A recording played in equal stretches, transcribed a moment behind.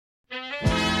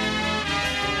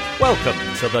Welcome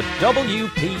to the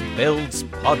WP Builds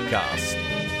podcast,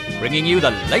 bringing you the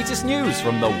latest news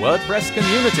from the WordPress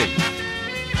community.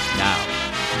 Now,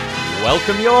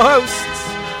 welcome your hosts,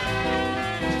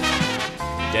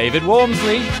 David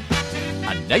Wormsley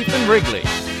and Nathan Wrigley.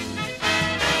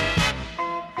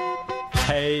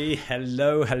 Hey,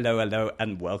 hello,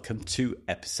 and welcome to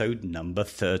episode number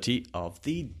 30 of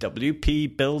the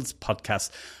WP Builds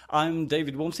podcast. I'm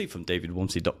David Wormsley from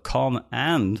davidwormsley.com,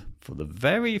 and for the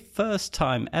very first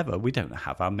time ever, we don't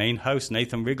have our main host,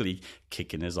 Nathan Wrigley,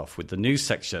 kicking us off with the news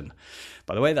section.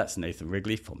 By the way, that's Nathan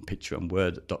Wrigley from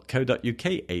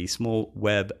pictureandword.co.uk, a small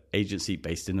web agency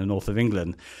based in the north of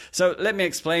England. So let me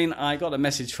explain. I got a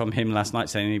message from him last night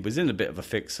saying he was in a bit of a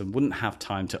fix and wouldn't have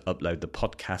time to upload the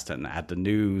podcast and add the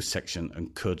news section,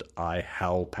 and could I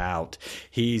help out?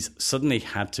 He's suddenly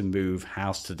had to move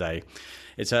house today.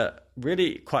 It's a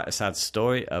really quite a sad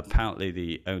story. Apparently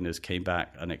the owners came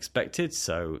back unexpected,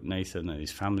 so Nathan and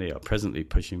his family are presently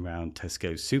pushing around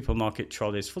Tesco's supermarket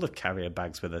trolleys full of carrier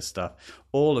bags with their stuff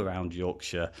all around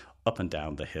Yorkshire, up and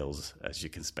down the hills. As you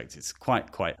can expect, it's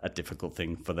quite a difficult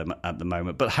thing for them at the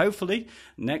moment. But hopefully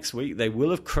next week they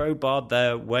will have crowbarred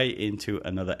their way into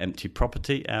another empty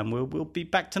property and we'll be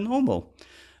back to normal.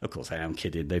 Of course, I am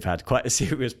kidding. They've had quite a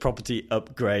serious property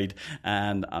upgrade,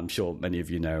 and I'm sure many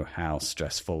of you know how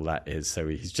stressful that is. So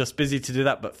he's just busy to do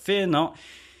that, but fear not.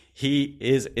 He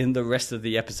is in the rest of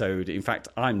the episode. In fact,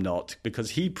 I'm not,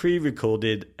 because he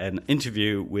pre-recorded an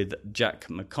interview with Jack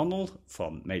McConnell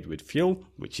from Made with Fuel,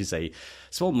 which is a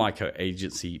small micro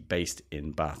agency based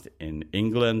in Bath in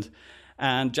England.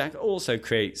 And Jack also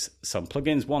creates some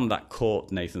plugins. One that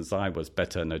caught Nathan's eye was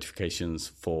better notifications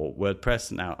for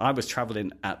WordPress. Now, I was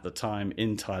traveling at the time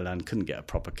in Thailand, couldn't get a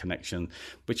proper connection,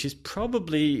 which is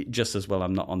probably just as well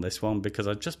I'm not on this one, because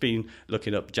I've just been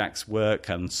looking up Jack's work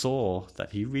and saw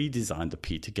that he redesigned the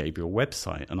Peter Gabriel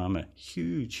website. And I'm a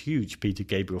huge Peter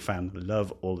Gabriel fan.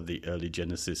 Love all of the early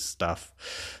Genesis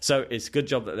stuff. So it's a good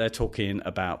job that they're talking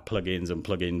about plugins and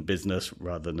plugin business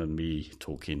rather than me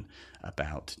talking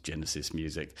about Genesis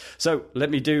music. So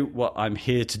let me do what I'm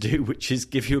here to do, which is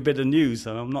give you a bit of news.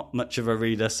 And I'm not much of a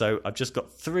reader, so I've just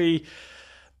got three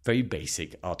very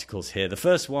basic articles here. The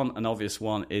first one, an obvious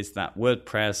one, is that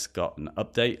WordPress got an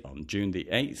update on June the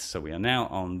 8th. So we are now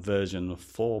on version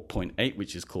 4.8,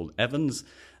 which is called Evans,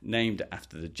 named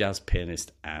after the jazz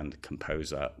pianist and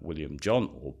composer William John,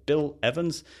 or Bill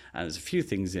Evans. And there's a few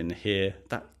things in here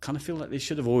that kind of feel like they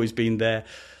should have always been there.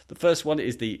 The first one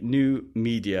is the new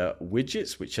media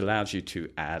widgets, which allows you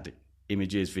to add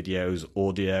images, videos,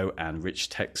 audio, and rich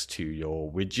text to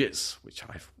your widgets, which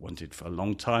I've wanted for a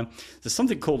long time. There's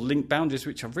something called link boundaries,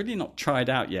 which I've really not tried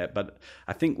out yet, but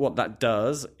I think what that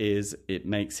does is it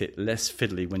makes it less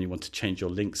fiddly when you want to change your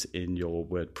links in your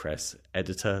WordPress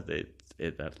editor. It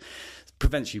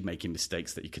prevents you making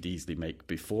mistakes that you could easily make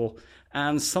before.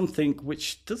 And something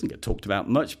which doesn't get talked about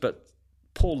much, but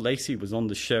Paul Lacey was on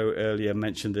the show earlier,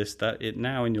 mentioned this, that it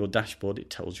now in your dashboard, it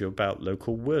tells you about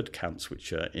local word counts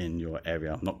which are in your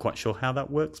area. I'm not quite sure how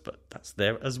that works, but that's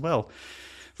there as well.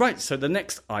 Right, so the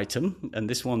next item, and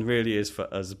this one really is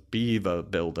for us Beaver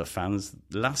Builder fans.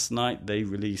 Last night they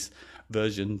released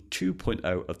version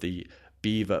 2.0 of the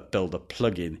Beaver Builder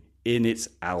plugin in its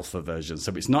alpha version.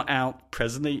 So it's not out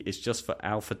presently, it's just for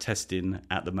alpha testing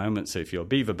at the moment. So if you're a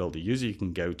Beaver Builder user, you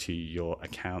can go to your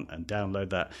account and download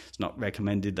that. It's not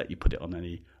recommended that you put it on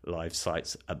any live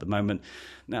sites at the moment.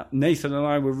 Now, Nathan and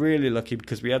I were really lucky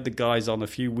because we had the guys on a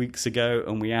few weeks ago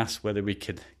and we asked whether we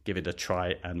could give it a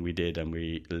try, and we did, and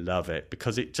we love it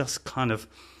because it just kind of,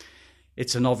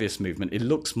 it's an obvious movement. It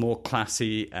looks more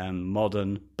classy and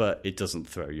modern, but it doesn't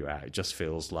throw you out. It just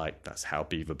feels like that's how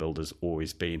Beaver Builder's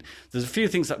always been. There's a few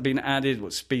things that have been added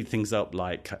which speed things up,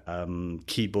 like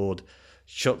keyboard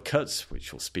shortcuts,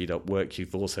 which will speed up work.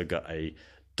 You've also got a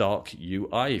dark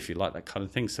UI, if you like that kind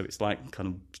of thing. So it's like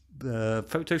kind of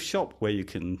Photoshop, where you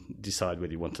can decide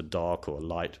whether you want a dark or a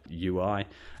light UI.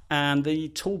 And the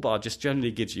toolbar just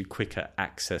generally gives you quicker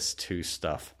access to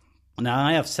stuff. Now,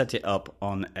 I have set it up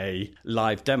on a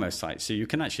live demo site, so you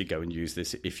can actually go and use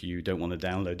this if you don't want to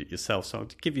download it yourself. So I'll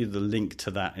give you the link to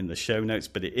that in the show notes,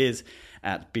 but it is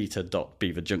at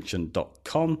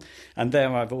beta.beaverjunction.com. And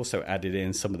there I've also added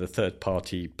in some of the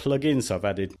third-party plugins. So I've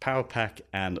added PowerPack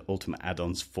and Ultimate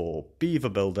add-ons for Beaver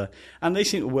Builder, and they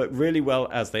seem to work really well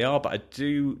as they are, but I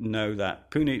do know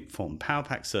that Punit from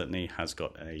PowerPack certainly has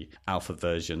got a alpha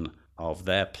version of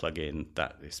their plugin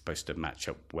that is supposed to match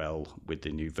up well with the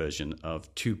new version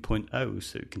of 2.0,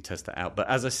 so you can test that out. But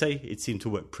as I say, it seemed to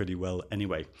work pretty well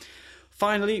anyway.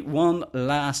 Finally, one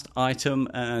last item,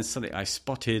 something I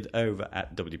spotted over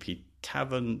at WP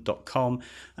tavern.com,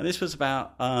 and this was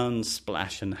about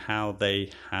Unsplash and how they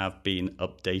have been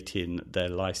updating their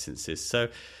licenses. So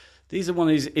these are one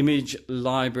of these image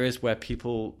libraries where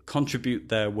people contribute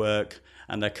their work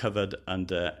and they're covered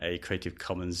under a Creative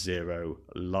Commons Zero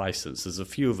license. There's a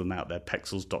few of them out there.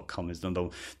 Pexels.com is another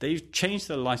one. They've changed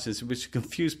their license, which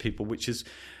confused people, which is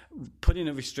putting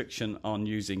a restriction on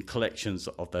using collections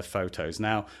of their photos.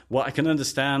 Now, what I can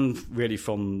understand really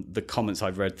from the comments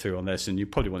I've read through on this, and you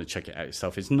probably want to check it out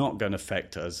yourself, it's not going to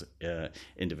affect us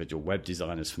individual web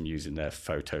designers from using their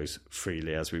photos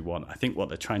freely as we want. I think what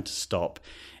they're trying to stop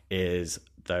is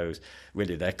those,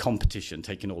 really their competition,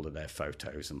 taking all of their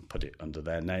photos and put it under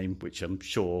their name, which I'm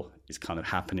sure is kind of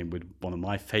happening with one of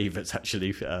my favorites,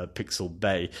 actually, Pixel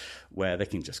Bay, where they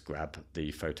can just grab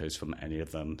the photos from any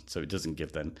of them, so it doesn't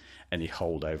give them any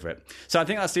hold over it. So I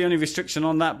think that's the only restriction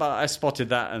on that, but I spotted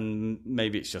that, and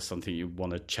maybe it's just something you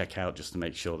want to check out just to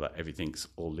make sure that everything's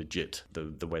all legit,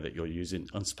 the way that you're using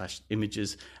Unsplash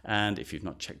images. And if you've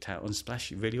not checked out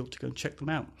Unsplash, you really ought to go and check them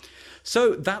out.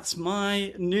 So that's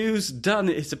my news done.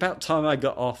 It's about time I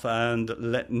got off and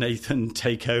let Nathan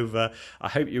take over. I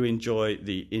hope you enjoy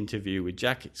the interview with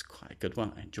Jack. It's quite a good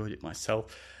one. I enjoyed it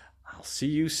myself. I'll see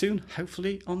you soon,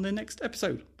 hopefully on the next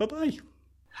episode. Bye-bye.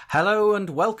 Hello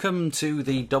and welcome to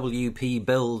the WP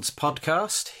Builds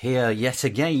podcast, here yet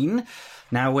again.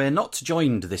 Now, we're not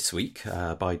joined this week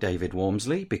by David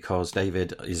Wormsley because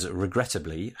David is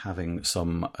regrettably having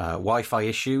some Wi-Fi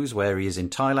issues where he is in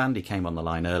Thailand. He came on the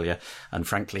line earlier and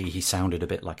frankly, he sounded a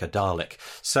bit like a Dalek.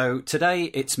 So today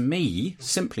it's me,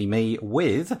 simply me,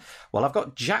 with, well, I've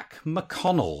got Jack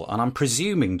McConnell, and I'm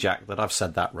presuming, Jack, that I've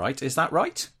said that right. Is that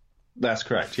right? That's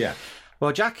correct, yeah.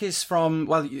 Well, Jack is from,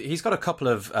 well, he's got a couple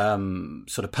of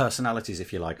sort of personalities,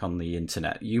 if you like, on the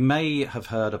internet. You may have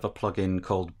heard of a plugin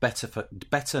called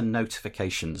Better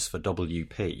Notifications for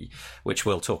WP, which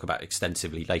we'll talk about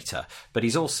extensively later. But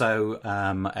he's also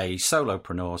a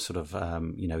solopreneur, sort of,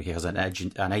 he has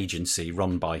an agency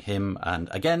run by him. And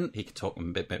again, he can talk a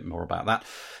bit more about that.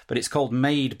 But it's called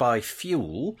Made by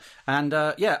Fuel. And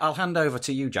I'll hand over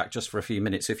to you, Jack, just for a few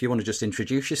minutes. If you want to just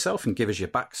introduce yourself and give us your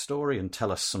backstory and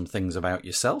tell us some things about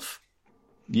yourself.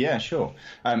 Yeah, sure.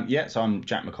 So I'm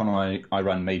Jack McConnell. I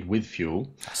run Made with Fuel.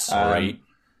 Sorry.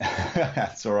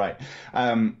 That's all right.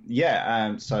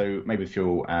 So Made with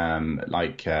Fuel,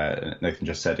 like Nathan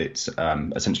just said, it's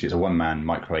essentially it's a one-man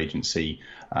micro agency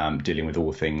dealing with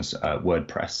all things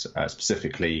WordPress.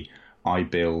 Specifically, I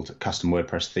build custom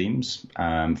WordPress themes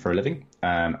for a living,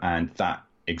 and that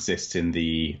exists in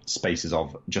the spaces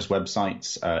of just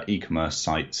websites, e-commerce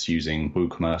sites using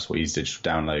WooCommerce or Easy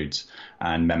Digital Downloads,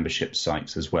 and membership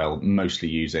sites as well, mostly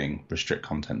using Restrict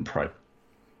Content Pro.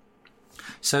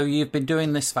 So you've been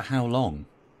doing this for how long?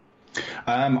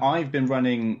 I've been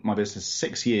running my business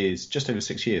 6 years, just over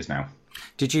 6 years now.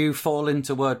 Did you fall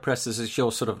into WordPress as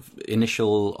your sort of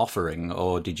initial offering,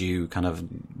 or did you kind of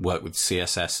work with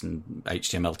CSS and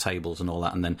HTML tables and all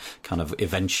that and then kind of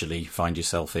eventually find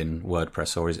yourself in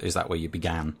WordPress, or is that where you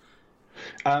began?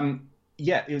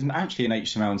 It was actually in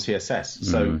HTML and CSS.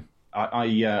 So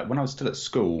I when I was still at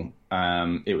school,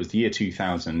 it was the year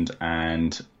 2000,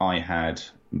 and I had,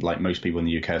 like most people in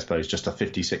the UK, I suppose, just a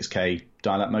 56k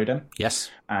dial-up modem. Yes.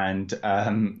 And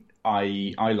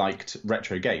I liked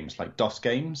retro games, like DOS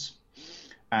games,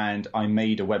 and I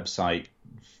made a website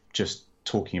just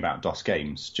talking about DOS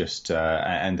games,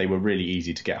 and they were really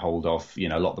easy to get hold of. A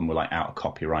lot of them were like out of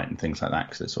copyright and things like that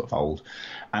because they're sort of old.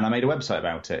 And I made a website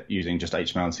about it using just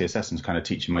HTML and CSS and kind of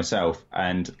teaching myself.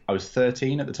 And I was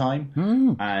 13 at the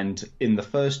time. And in the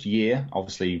first year,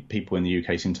 obviously people in the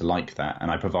UK seemed to like that.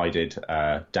 And I provided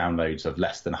downloads of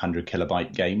less than 100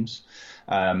 kilobyte games.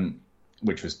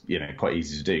 Which was, quite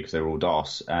easy to do because they were all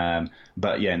DOS.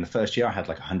 But yeah, in the first year I had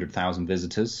like 100,000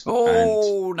 visitors.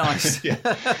 Oh, nice.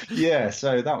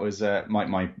 So that was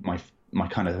my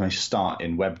kind of my start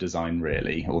in web design,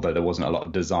 really, although there wasn't a lot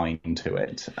of design to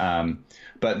it.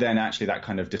 But then actually that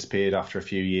kind of disappeared after a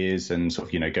few years and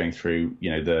sort of, going through,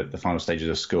 the final stages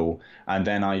of school. And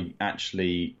then I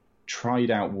actually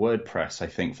tried out WordPress, I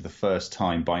think, for the first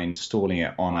time by installing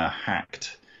it on a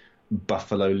hacked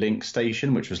Buffalo Link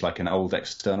station, which was like an old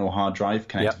external hard drive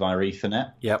connected via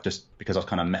Ethernet, just because I was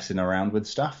kind of messing around with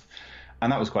stuff. And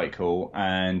that was quite cool.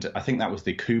 And I think that was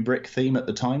the Kubrick theme at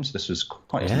the time. So this was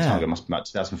quite some time ago. It must be about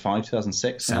 2005,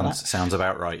 2006. Sounds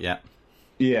about right, yeah.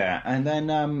 Yeah. And then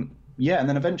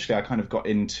eventually I kind of got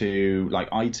into like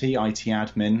IT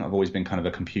admin. I've always been kind of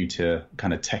a computer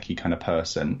kind of techie kind of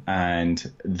person.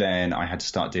 And then I had to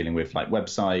start dealing with like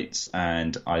websites,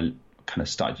 and I kind of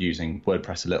started using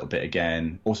WordPress a little bit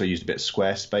again. Also used a bit of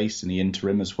Squarespace in the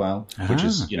interim as well, which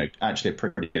is, actually a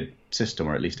pretty good system,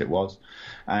 or at least it was.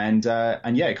 And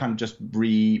yeah, it kind of just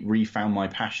refound my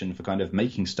passion for kind of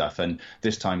making stuff. And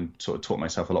this time sort of taught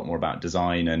myself a lot more about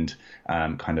design and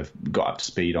kind of got up to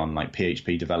speed on like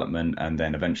PHP development. And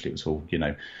then eventually it was all,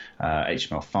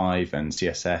 HTML5 and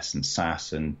CSS and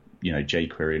Sass and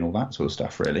jQuery and all that sort of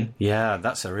stuff, really. Yeah,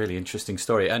 that's a really interesting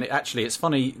story. And it's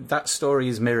funny, that story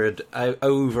is mirrored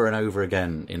over and over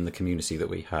again in the community that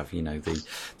we have.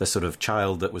 The sort of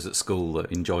child that was at school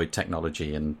that enjoyed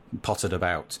technology and pottered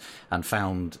about and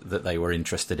found that they were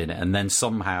interested in it. And then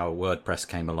somehow WordPress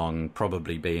came along,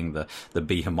 probably being the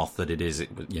behemoth that it is,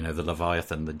 the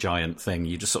Leviathan, the giant thing.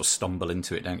 You just sort of stumble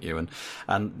into it, don't you?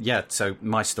 And yeah, so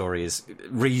my story is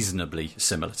reasonably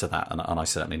similar to that. And I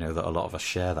certainly know that a lot of us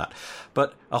share that.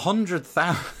 But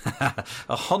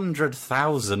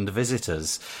 100,000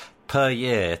 visitors per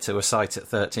year to a site at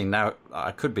 13. Now,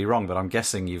 I could be wrong, but I'm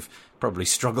guessing you've probably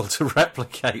struggled to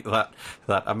replicate that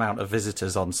amount of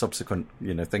visitors on subsequent,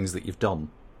 things that you've done.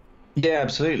 Yeah,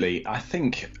 absolutely. I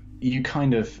think you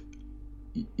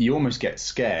almost get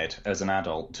scared as an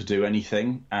adult to do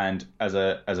anything, and as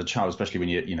a child, especially when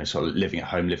you're sort of living at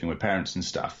home, living with parents and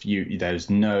stuff,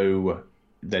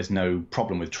 there's no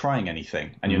problem with trying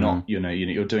anything, and you're not,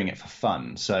 you're doing it for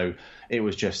fun. So it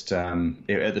was just at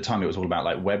the time it was all about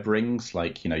like web rings,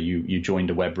 like you joined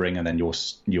a web ring and then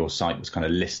your site was kind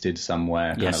of listed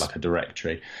somewhere, kind of like a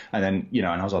directory, and then and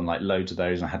I was on like loads of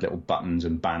those, and I had little buttons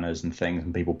and banners and things,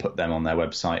 and people put them on their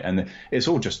website, and it's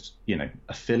all just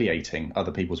affiliating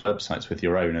other people's websites with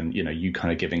your own, and you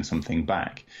kind of giving something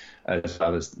back as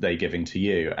well as they giving to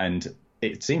you. And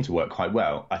it seemed to work quite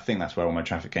well. I think that's where all my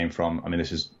traffic came from. I mean,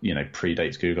 this is,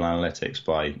 predates Google Analytics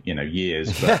by,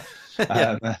 years, but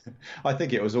I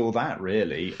think it was all that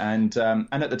really. And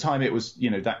at the time it was,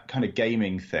 that kind of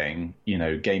gaming thing,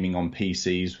 gaming on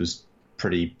PCs was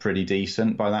pretty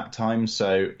decent by that time.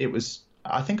 So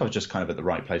I think I was just kind of at the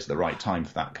right place at the right time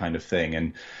for that kind of thing.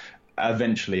 And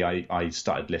eventually I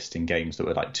started listing games that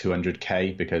were like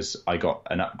 200k because I got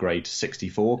an upgrade to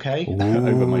 64k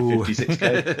over my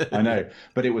 56k. I know,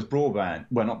 but it was broadband.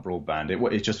 Well, not broadband. It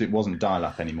wasn't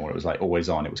dial-up anymore. It was like always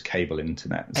on. It was cable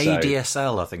internet.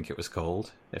 ADSL, I think it was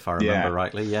called, if I remember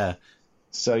rightly. Yeah.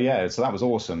 So that was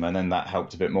awesome, and then that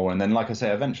helped a bit more. And then, like I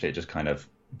say, eventually it just kind of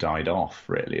died off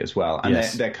really as well. And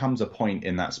there comes a point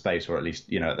in that space, or at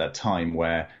least at that time,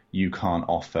 where you can't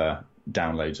offer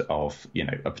downloads of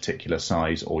a particular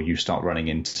size, or you start running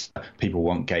into people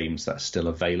want games that are still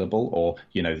available, or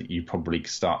you probably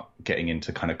start getting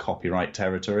into kind of copyright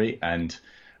territory, and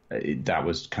that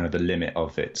was kind of the limit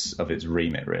of its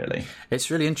remit really.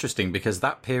 It's really interesting because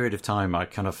that period of time I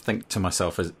kind of think to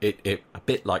myself as it a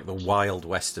bit like the Wild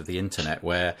West of the internet,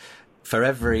 where for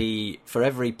every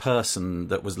person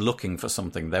that was looking for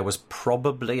something, there was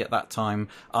probably at that time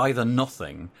either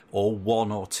nothing or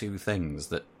one or two things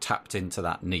that tapped into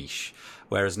that niche.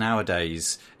 Whereas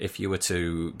nowadays, if you were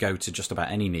to go to just about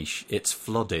any niche, it's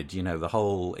flooded. The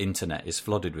whole internet is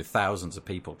flooded with thousands of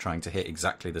people trying to hit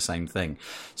exactly the same thing.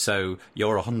 So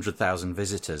your 100,000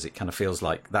 visitors, it kind of feels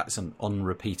like that's an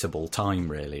unrepeatable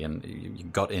time, really. And you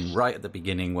got in right at the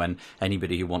beginning when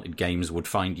anybody who wanted games would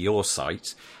find your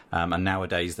site. And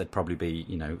nowadays there'd probably be,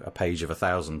 a page of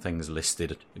 1,000 things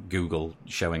listed at Google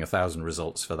showing 1,000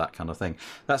 results for that kind of thing.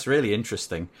 That's really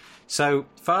interesting. So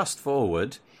fast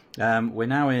forward, we're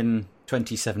now in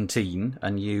 2017,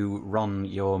 and you run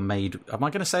your Made. Am I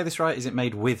going to say this right? Is it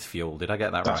Made with Fuel? Did I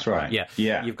get that right? That's right.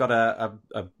 Yeah. You've got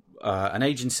an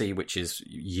agency which is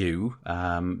you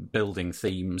building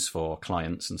themes for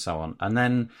clients and so on, and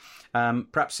then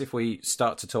perhaps if we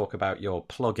start to talk about your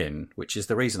plugin, which is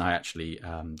the reason I actually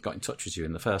got in touch with you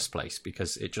in the first place,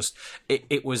 because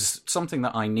it was something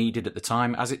that I needed at the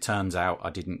time. As it turns out, I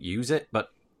didn't use it,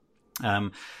 but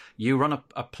you run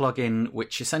a plugin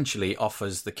which essentially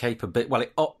offers the capability. Well,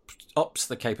 it ups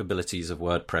the capabilities of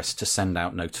WordPress to send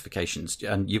out notifications.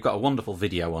 And you've got a wonderful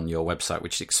video on your website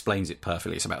which explains it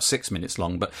perfectly. It's about 6 minutes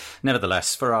long, but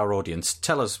nevertheless, for our audience,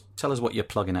 tell us what your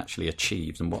plugin actually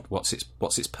achieves and what's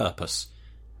its purpose.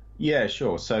 Yeah,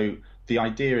 sure. So the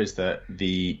idea is that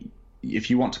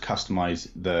if you want to customize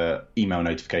the email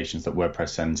notifications that WordPress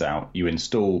sends out, you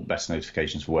install Best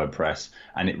Notifications for WordPress,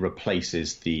 and it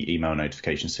replaces the email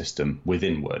notification system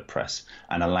within WordPress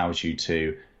and allows you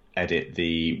to edit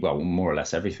more or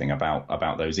less everything about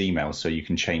those emails. So you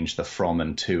can change the from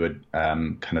and to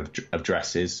kind of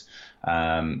addresses.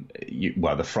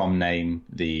 the from name,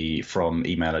 the from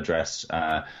email address,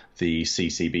 the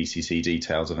CC, BCC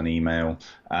details of an email.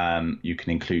 You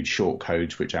can include short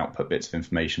codes which output bits of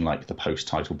information like the post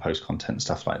title, post content,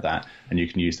 stuff like that. And you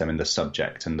can use them in the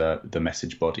subject and the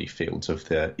message body fields of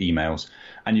the emails.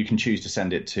 And you can choose to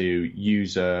send it to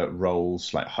user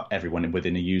roles, like everyone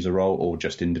within a user role, or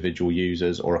just individual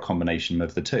users, or a combination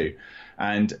of the two.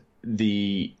 And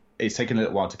it's taken a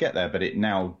little while to get there, but it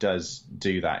now does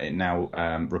do that. It now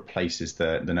replaces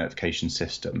the notification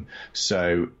system.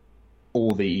 So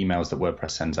all the emails that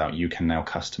WordPress sends out, you can now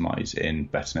customize in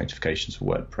Better Notifications for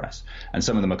WordPress. And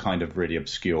some of them are kind of really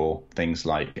obscure things,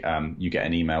 like you get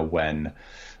an email when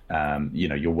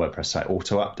your WordPress site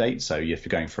auto updates. So if you're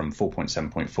going from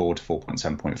 4.7.4 to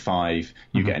 4.7.5,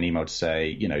 you get an email to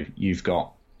say,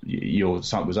 your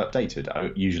site was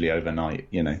updated, usually overnight,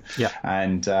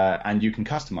 and you can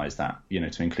customize that,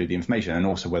 to include the information, and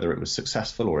also whether it was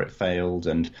successful or it failed.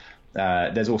 And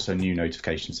there's also new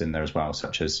notifications in there as well,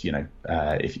 such as,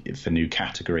 if for new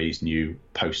categories, new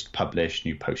post published,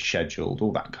 new post scheduled,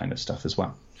 all that kind of stuff as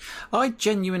well. I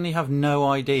genuinely have no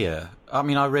idea. I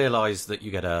mean, I realise that you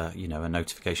get a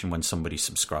notification when somebody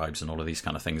subscribes and all of these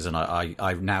kind of things, and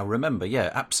I now remember.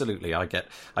 Yeah, absolutely. I get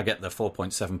the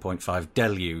 4.7.5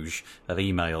 deluge of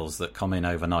emails that come in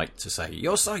overnight to say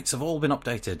your sites have all been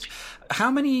updated.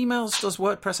 How many emails does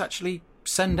WordPress actually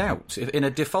send out in a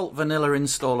default vanilla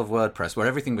install of WordPress, where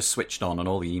everything was switched on and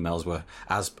all the emails were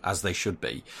as they should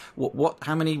be?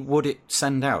 How many would it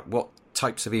send out? What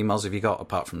types of emails have you got,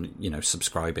 apart from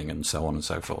subscribing and so on and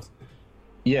so forth?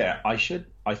 Yeah, I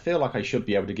feel like I should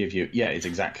be able to give you. Yeah, it's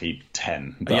exactly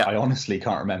 10, but I honestly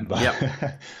can't remember.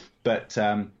 Yeah. But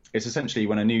it's essentially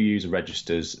when a new user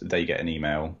registers, they get an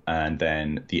email, and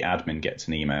then the admin gets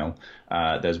an email.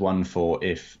 There's one for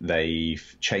if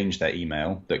they've changed their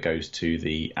email that goes to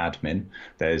the admin.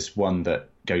 There's one that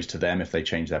goes to them if they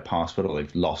change their password or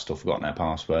they've lost or forgotten their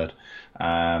password.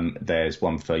 There's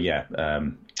one for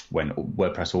when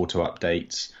WordPress auto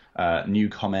updates, new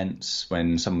comments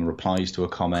when someone replies to a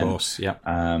comment. Of course, yeah.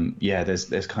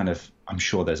 There's kind of, I'm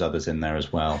sure there's others in there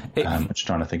as well. I'm just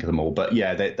trying to think of them all. But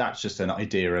yeah, that's just an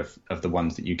idea of the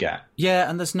ones that you get. Yeah,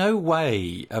 and there's no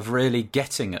way of really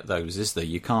getting at those, is there?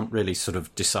 You can't really sort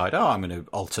of decide, I'm going to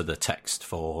alter the text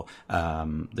for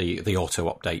the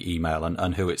auto update email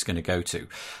and who it's going to go to.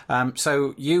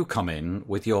 So you come in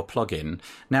with your plugin.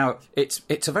 Now,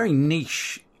 it's a very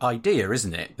niche idea,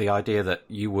 isn't it? The idea that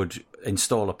you would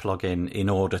install a plugin in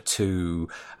order to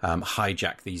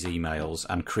hijack these emails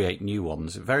and create new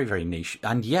ones. Very, very niche,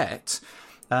 and yet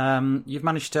you've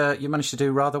managed to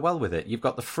do rather well with it. You've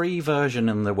got the free version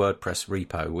in the WordPress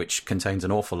repo, which contains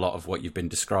an awful lot of what you've been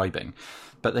describing,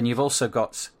 but then you've also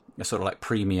got a sort of like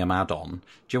premium add-on.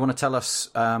 Do you want to tell us?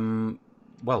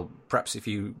 Well, perhaps if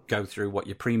you go through what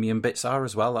your premium bits are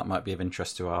as well, that might be of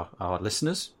interest to our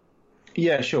listeners.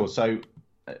 Yeah, sure. So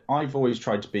I've always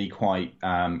tried to be quite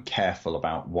careful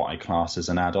about what I class as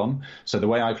an add-on. So the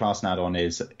way I class an add-on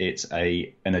is it's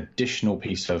an additional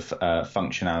piece of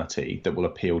functionality that will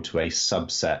appeal to a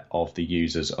subset of the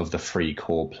users of the free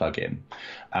core plugin.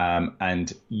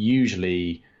 And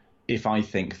usually, if I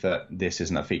think that this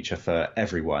isn't a feature for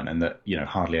everyone and that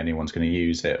hardly anyone's going to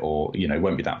use it, or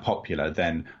won't be that popular,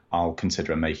 then I'll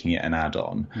consider making it an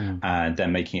add-on and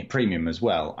then making it premium as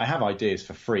well. I have ideas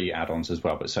for free add-ons as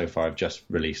well, but so far I've just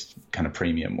released kind of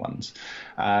premium ones.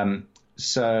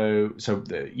 So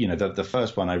the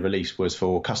first one I released was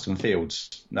for custom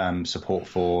fields, support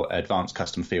for advanced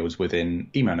custom fields within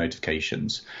email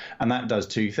notifications. And that does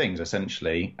two things,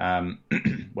 essentially.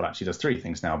 Well, actually does three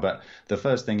things now. But the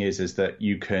first thing is that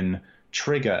you can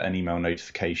trigger an email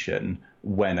notification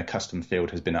when a custom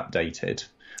field has been updated,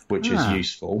 which is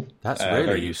useful. That's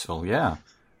really useful, yeah.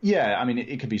 Yeah, I mean,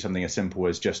 it could be something as simple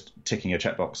as just ticking a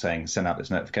checkbox saying send out this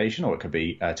notification, or it could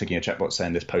be ticking a checkbox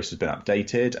saying this post has been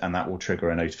updated, and that will trigger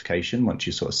a notification once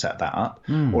you sort of set that up.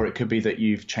 Or it could be that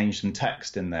you've changed some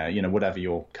text in there, whatever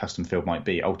your custom field might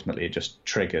be. Ultimately, it just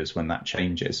triggers when that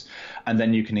changes. And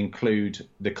then you can include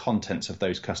the contents of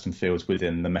those custom fields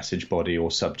within the message body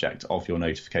or subject of your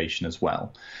notification as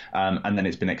well. And then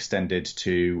it's been extended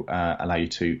to allow you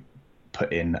to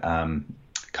put in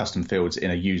custom fields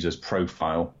in a user's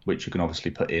profile, which you can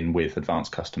obviously put in with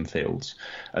advanced custom fields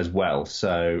as well.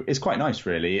 So it's quite nice,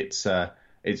 really. It's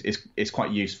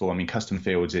quite useful. I mean, custom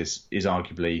fields is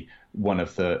arguably one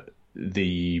of the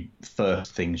the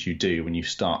first things you do when you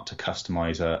start to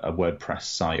customize a WordPress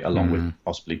site, along with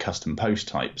possibly custom post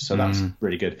types. So that's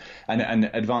really good. And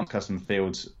advanced custom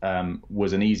fields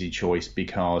was an easy choice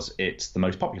because it's the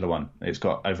most popular one. It's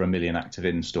got over 1 million active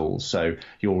installs, so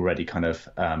you're already kind of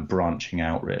branching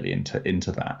out really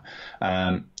into that.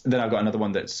 Then I've got another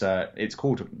one that's it's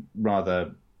called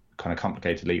rather kind of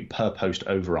complicatedly per post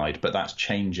override, but that's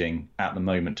changing at the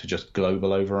moment to just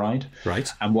global override. Right.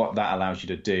 And what that allows you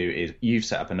to do is you've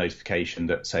set up a notification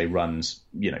that, say, runs,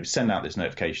 send out this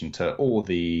notification to all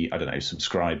the,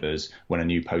 subscribers when a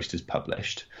new post is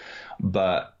published.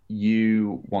 But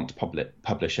you want to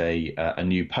publish a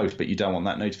new post, but you don't want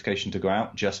that notification to go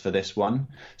out just for this one.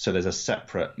 So there's a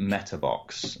separate meta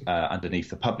box underneath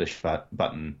the publish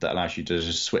button that allows you to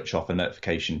just switch off a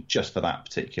notification just for that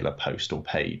particular post or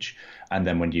page. And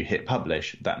then when you hit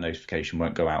publish, that notification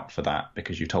won't go out for that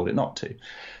because you told it not to.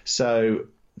 So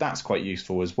that's quite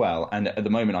useful as well. And at the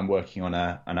moment, I'm working on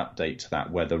an update to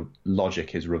that where the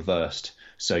logic is reversed.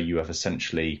 So you have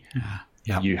essentially,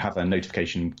 you have a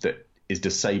notification that is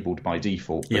disabled by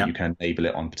default, but you can enable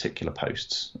it on particular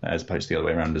posts as opposed to the other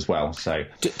way around as well. So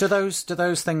do those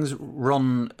things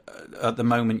run at the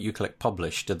moment you click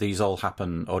publish? Do these all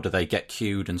happen, or do they get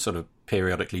queued and sort of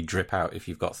periodically drip out if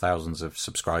you've got thousands of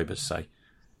subscribers, say?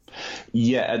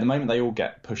 Yeah, at the moment they all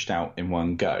get pushed out in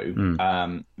one go.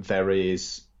 There are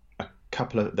a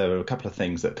couple of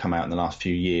things that come out in the last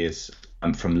few years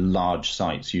from large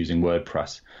sites using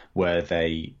WordPress, where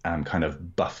they kind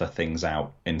of buffer things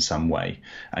out in some way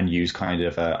and use kind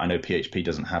of I know PHP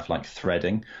doesn't have like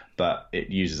threading, but it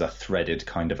uses a threaded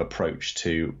kind of approach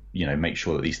to make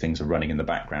sure that these things are running in the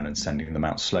background and sending them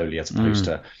out slowly as opposed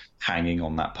to hanging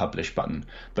on that publish button.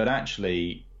 But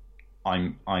actually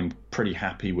I'm pretty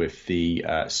happy with the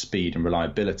speed and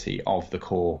reliability of the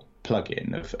core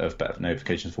plugin of better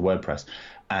notifications for WordPress,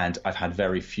 and I've had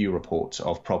very few reports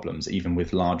of problems, even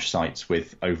with large sites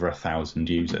with over 1,000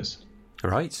 users.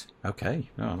 Right.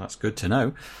 Okay. Oh, that's good to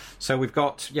know. So we've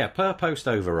got per post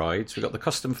overrides, we've got the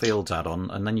custom fields add-on,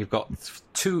 and then you've got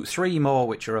three more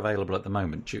which are available at the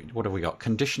moment. What have we got?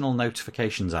 Conditional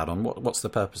notifications add-on. What's the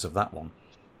purpose of that one?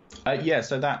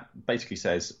 So that basically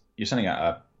says you're sending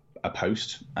out a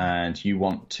post and you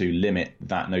want to limit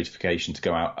that notification to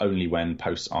go out only when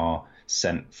posts are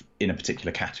sent in a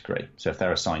particular category. So if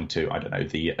they're assigned to,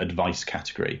 the advice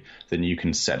category, then you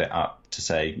can set it up to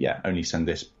say, only send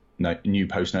this new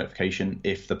post notification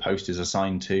if the post is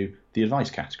assigned to the advice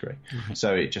category. Mm-hmm.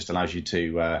 So it just allows you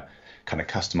to kind of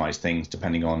customize things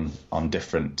depending on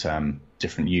different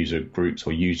user groups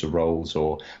or user roles,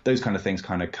 or those kind of things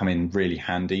kind of come in really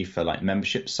handy for like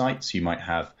membership sites. You might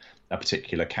have a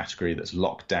particular category that's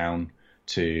locked down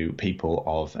to people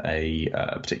of a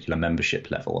particular membership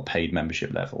level, a paid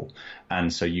membership level,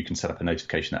 and so you can set up a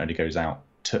notification that only goes out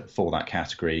for that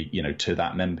category, to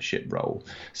that membership role.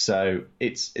 So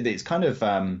it's kind of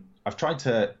I've tried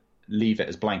to leave it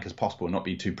as blank as possible and not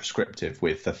be too prescriptive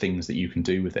with the things that you can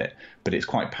do with it, but it's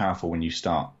quite powerful when you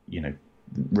start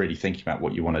really thinking about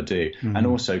what you want to do, and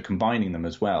also combining them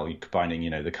as well. You're combining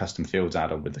the custom fields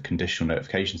add-on with the conditional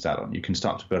notifications add-on. You can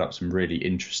start to build up some really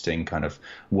interesting kind of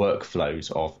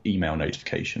workflows of email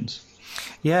notifications.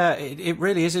 Yeah, it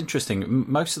really is interesting.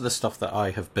 Most of the stuff that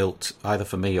I have built, either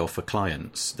for me or for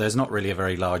clients, there's not really a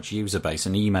very large user base,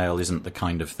 and email isn't the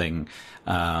kind of thing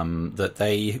that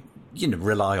they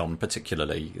rely on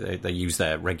particularly. They use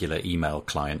their regular email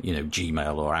client,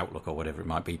 Gmail or Outlook or whatever it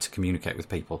might be, to communicate with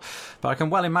people. But I can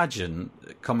well imagine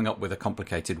coming up with a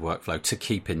complicated workflow to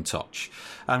keep in touch.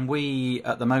 And we,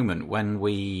 at the moment, when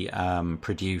we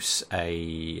produce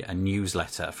a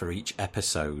newsletter for each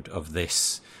episode of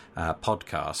this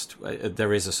podcast,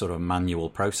 there is a sort of manual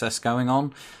process going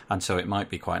on, and so it might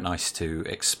be quite nice to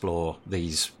explore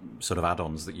these sort of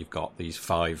add-ons that you've got, these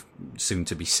 5, soon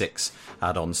to be 6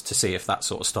 add-ons, to see if that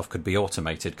sort of stuff could be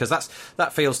automated, because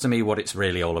that feels to me what it's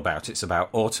really all about. It's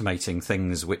about automating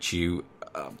things which you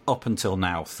up until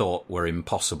now thought were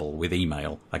impossible with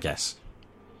email, I guess.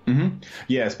 Mm-hmm.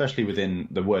 Yeah, especially within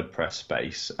the WordPress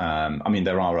space.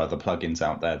 There are other plugins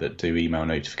out there that do email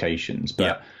notifications,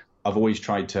 but I've always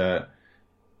tried to.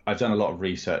 I've done a lot of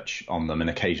research on them,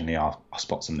 and occasionally I'll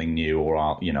spot something new, or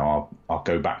I'll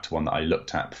go back to one that I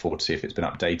looked at before to see if it's been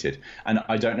updated. And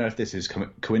I don't know if this is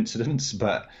coincidence,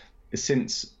 but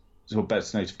since sort of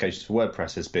better notifications for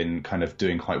WordPress has been kind of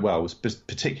doing quite well,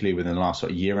 particularly within the last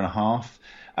sort of year and a half,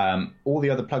 all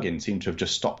the other plugins seem to have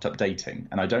just stopped updating.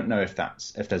 And I don't know if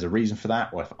there's a reason for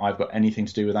that, or if I've got anything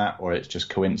to do with that, or it's just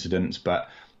coincidence, but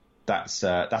that's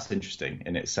interesting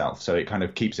in itself. So it kind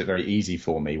of keeps it very easy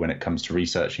for me when it comes to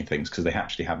researching things, because they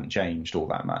actually haven't changed all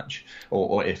that much,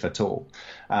 or if at all.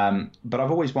 But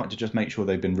I've always wanted to just make sure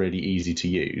they've been really easy to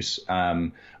use.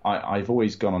 I've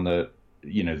always gone on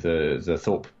the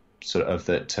thought sort of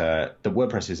that the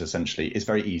WordPress is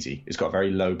very easy. It's got a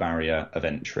very low barrier of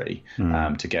entry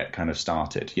to get kind of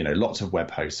started. Lots of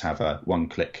web hosts have a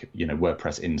one-click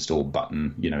WordPress install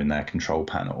button in their control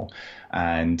panel,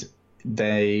 and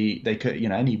they could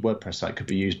any WordPress site could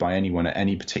be used by anyone at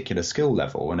any particular skill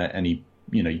level and at any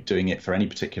doing it for any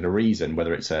particular reason,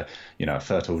 whether it's a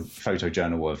photo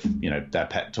journal of their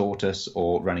pet tortoise,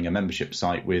 or running a membership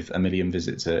site with 1 million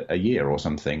visits a year or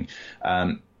something.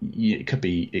 It could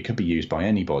be used by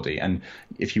anybody. And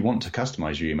if you want to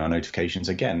customize your email notifications,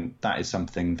 again, that is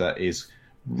something that is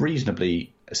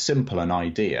reasonably simple an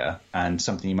idea, and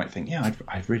something you might think,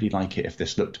 I'd really like it if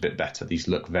this looked a bit better. These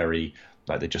look very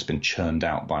like they've just been churned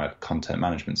out by a content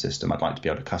management system. I'd like to be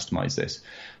able to customize this.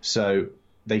 So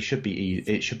it should be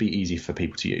easy for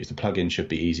people to use. The plugin should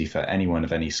be easy for anyone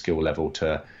of any skill level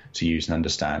to use and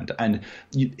understand. And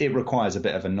it requires a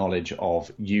bit of a knowledge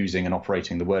of using and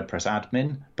operating the WordPress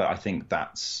admin, but I think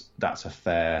that's a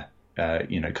fair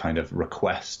kind of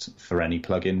request for any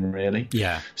plugin, really.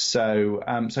 Yeah. So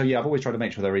I've always tried to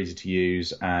make sure they're easy to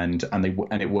use, and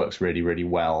it works really, really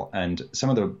well. And some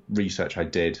of the research I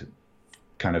did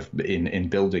kind of in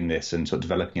building this and sort of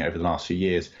developing it over the last few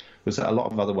years was that a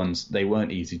lot of other ones, they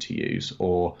weren't easy to use,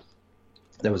 or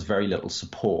there was very little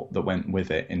support that went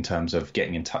with it in terms of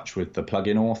getting in touch with the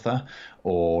plugin author,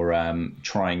 or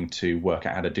trying to work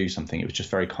out how to do something. It was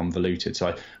just very convoluted.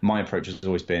 So my approach has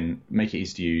always been make it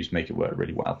easy to use, make it work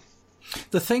really well.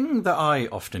 The thing that I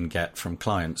often get from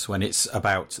clients when it's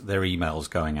about their emails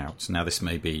going out, now this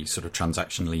may be sort of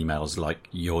transactional emails like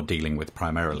you're dealing with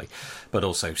primarily, but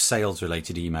also sales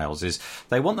related emails, is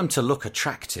they want them to look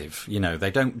attractive. They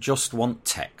don't just want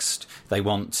text. They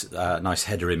want a nice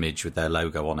header image with their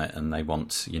logo on it, and they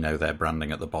want, their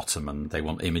branding at the bottom, and they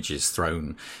want images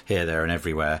thrown here, there and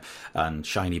everywhere, and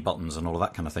shiny buttons and all of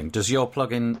that kind of thing. Does your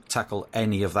plugin tackle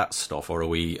any of that stuff, or are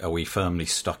we firmly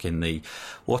stuck in the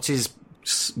what is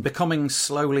becoming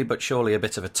slowly but surely a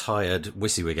bit of a tired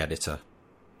WYSIWYG editor?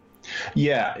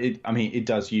 Yeah, it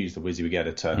does use the WYSIWYG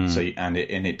editor, and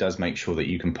it does make sure that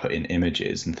you can put in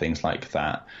images and things like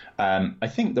that. I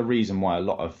think the reason why a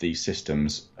lot of these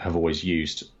systems have always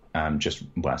used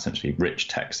essentially rich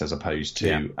text as opposed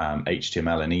to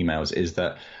HTML in emails is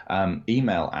that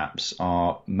email apps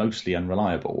are mostly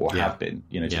unreliable, or have been,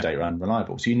 to date, are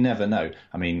unreliable. So you never know.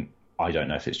 I don't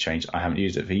know if it's changed. I haven't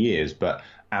used it for years, but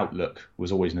Outlook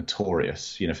was always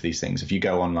notorious, for these things. If you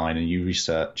go online and you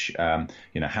research,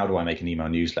 how do I make an email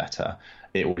newsletter?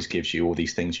 It always gives you all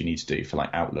these things you need to do for like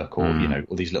Outlook, or,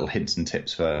 all these little hints and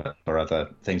tips for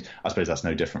other things. I suppose that's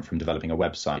no different from developing a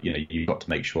website. You've got to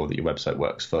make sure that your website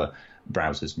works for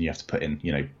browsers, and you have to put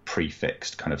in,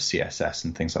 prefixed kind of CSS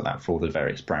and things like that for all the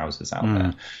various browsers out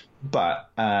there. But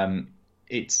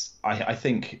I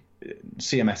think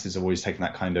CMS has always taken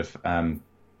that kind of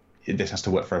this has to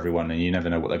work for everyone, and you never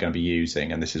know what they're going to be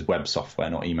using, and this is web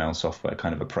software, not email software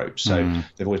kind of approach. So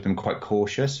they've always been quite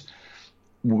cautious.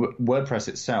 WordPress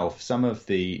itself, some of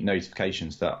the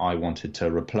notifications that I wanted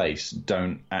to replace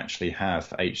don't actually have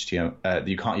HTML.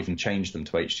 You can't even change them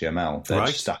to HTML. They're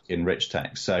stuck in rich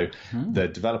text. So the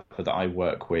developer that I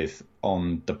work with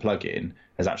on the plugin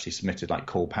has actually submitted like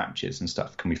call patches and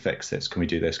stuff. Can we fix this? Can we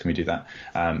do this? Can we do that?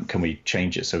 Can we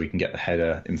change it so we can get the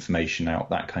header information out?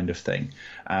 That kind of thing.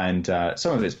 And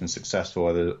some of it's been successful,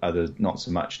 other not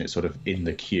so much, and it's sort of in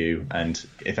the queue. And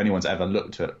if anyone's ever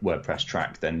looked at WordPress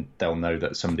Track, then they'll know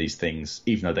that some of these things,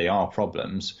 even though they are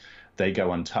problems, they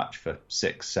go untouched for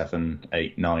 6, 7,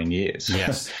 8, 9 years.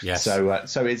 Yes. So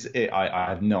I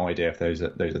have no idea if those are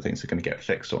things that are going to get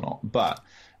fixed or not. But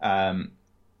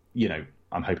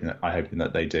I'm hoping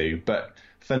that they do. But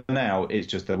for now, it's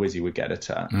just the WYSIWYG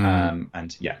editor.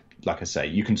 And yeah, like I say,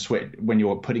 you can switch when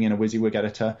you're putting in a WYSIWYG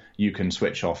editor. You can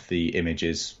switch off the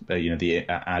images, the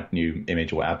add new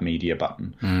image or add media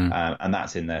button, and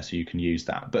that's in there, so you can use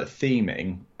that. But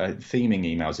theming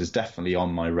emails is definitely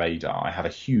on my radar. I have a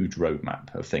huge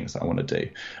roadmap of things that I want to do,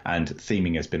 and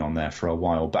theming has been on there for a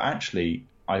while. But actually,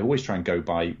 I always try and go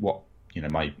by what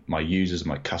my users and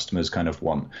my customers kind of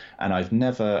want, and I've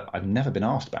never been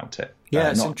asked about it. Yeah,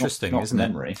 it's interesting, not isn't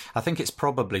memory. it? I think it's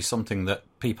probably something that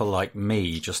people like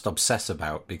me just obsess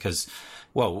about because,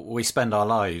 well, we spend our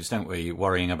lives, don't we,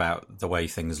 worrying about the way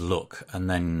things look, and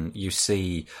then you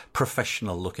see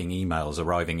professional-looking emails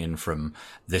arriving in from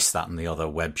this, that, and the other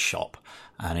web shop,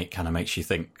 and it kind of makes you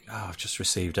think, oh, I've just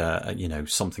received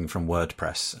something from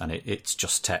WordPress, and it's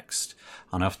just text.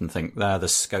 And I often think,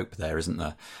 there's scope there, isn't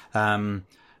there?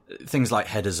 Things like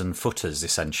headers and footers,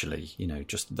 essentially,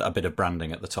 just a bit of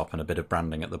branding at the top and a bit of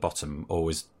branding at the bottom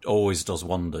always does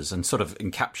wonders, and sort of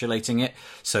encapsulating it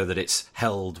so that it's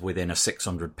held within a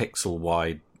 600 pixel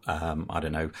wide,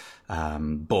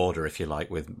 border, if you like,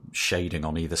 with shading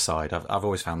on either side. I've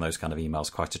always found those kind of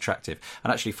emails quite attractive.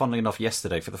 And actually, funnily enough,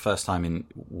 yesterday, for the first time in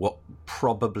what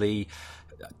probably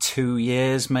 2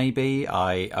 years maybe,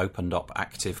 I opened up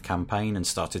Active Campaign and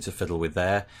started to fiddle with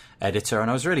their editor,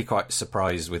 and I was really quite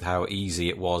surprised with how easy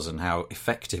it was and how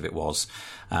effective it was,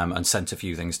 and sent a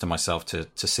few things to myself to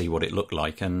see what it looked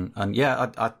like, and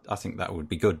yeah, I think that would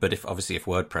be good. But if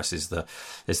WordPress is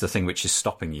the thing which is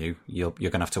stopping you, you're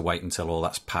going to have to wait until all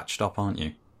that's patched up, aren't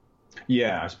you?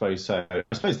 Yeah, I suppose so. I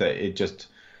suppose that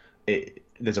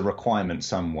there's a requirement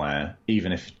somewhere,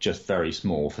 even if just very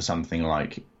small, for something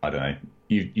like, I don't know,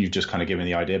 you've just kind of given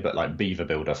the idea, but like Beaver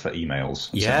Builder for emails.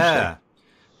 Yeah,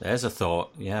 there's a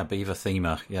thought. Yeah, Beaver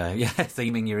Themer. Yeah,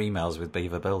 theming your emails with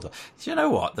Beaver Builder. Do you know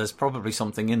what? There's probably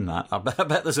something in that. I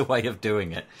bet there's a way of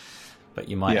doing it. But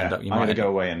you might end up... I'm going to go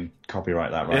away and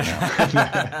copyright that right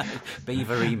now.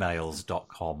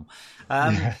 beaveremails.com.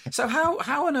 So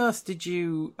how on earth did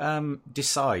you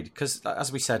decide? Because,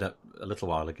 as we said a little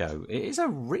while ago, it is a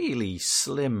really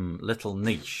slim little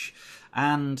niche.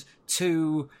 And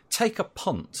to take a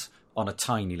punt on a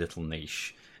tiny little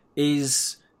niche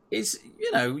is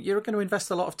you're going to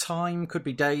invest a lot of time, could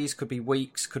be days, could be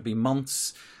weeks, could be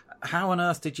months. How on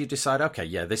earth did you decide, okay,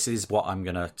 yeah, this is what I'm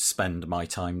going to spend my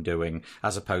time doing,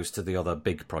 as opposed to the other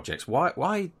big projects?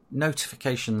 Why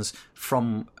notifications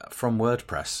from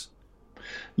WordPress?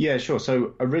 Yeah, sure.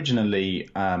 So originally,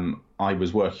 I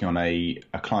was working on a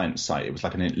client site. It was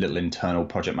like a little internal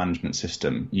project management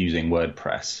system using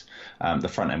WordPress. The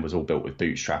front end was all built with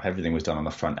Bootstrap. Everything was done on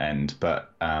the front end.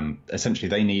 But essentially,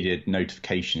 they needed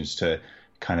notifications to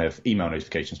kind of email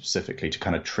notifications specifically to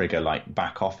kind of trigger like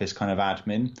back office kind of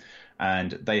admin.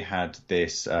 And they had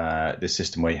this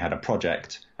system where you had a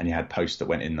project and you had posts that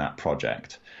went in that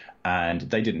project. And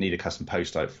they didn't need a custom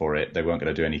post type for it. They weren't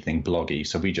going to do anything bloggy.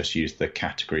 So we just used the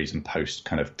categories and post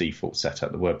kind of default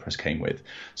setup that WordPress came with.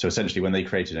 So essentially, when they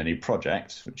created a new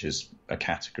project, which is a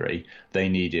category, they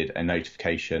needed an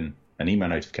email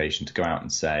notification to go out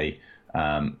and say,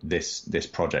 this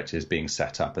project is being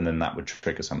set up. And then that would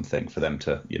trigger something for them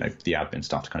to, the admin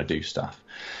staff to kind of do stuff.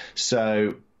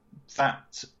 So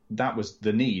that was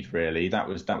the need, really. That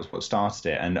was what started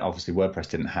it. And obviously WordPress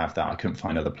didn't have that. I couldn't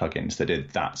find other plugins that did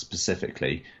that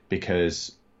specifically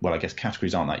because, well, I guess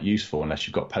categories aren't that useful unless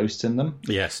you've got posts in them.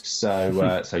 Yes.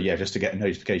 So yeah, just to get a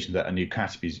notification that a new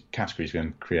category's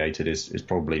been created is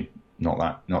probably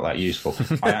not that useful.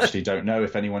 I actually don't know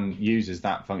if anyone uses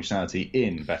that functionality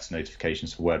in Better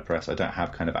Notifications for WordPress. I don't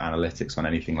have kind of analytics on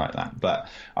anything like that, but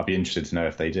I'd be interested to know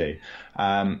if they do.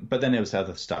 But then there was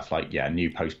other stuff like,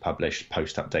 new post published,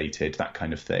 post updated, that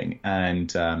kind of thing,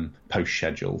 and post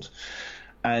scheduled.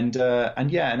 And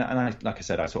I, like I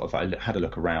said, I had a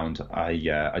look around.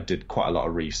 I did quite a lot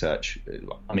of research.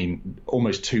 I mean,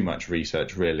 almost too much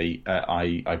research, really.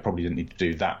 I probably didn't need to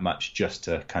do that much just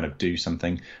to kind of do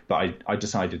something. But I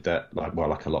decided that, like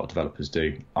a lot of developers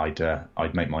do,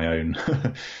 I'd make my own.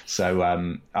 So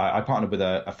I partnered with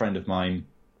a friend of mine,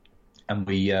 and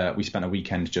we spent a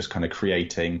weekend just kind of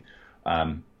creating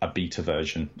a beta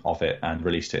version of it and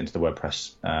released it into the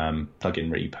WordPress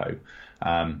plugin repo.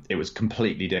 It was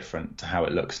completely different to how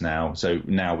it looks now. So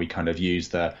now we kind of use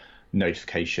the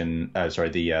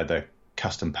the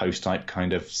custom post type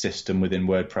kind of system within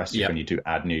WordPress. Yep. When you do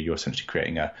add new, you're essentially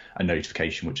creating a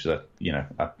notification, which is a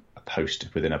post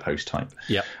within a post type.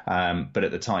 Yeah. But at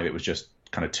the time, it was just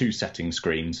kind of two setting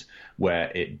screens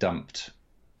where it dumped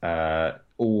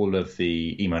all of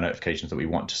the email notifications that we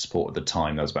want to support at the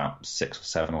time. There was about 6 or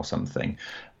 7 or something.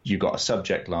 You got a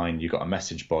subject line, you got a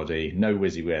message body, no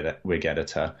WYSIWYG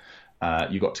editor.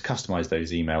 You got to customize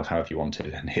those emails however you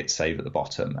wanted and hit save at the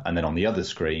bottom. And then on the other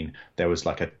screen, there was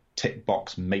like a tick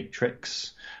box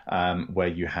matrix where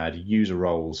you had user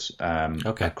roles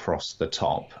across the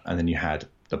top, and then you had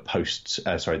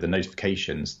the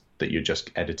notifications that you just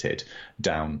edited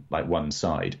down like one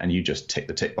side, and you just tick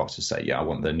the tick box to say, I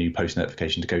want the new post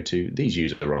notification to go to these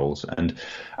user roles, and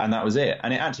that was it.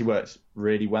 And it actually worked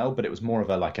really well, but it was more of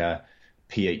a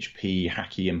PHP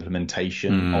hacky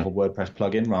implementation of a WordPress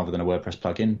plugin rather than a WordPress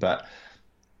plugin. But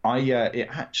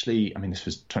this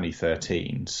was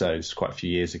 2013, so it's quite a few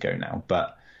years ago now,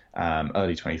 but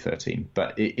early 2013.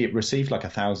 But it received like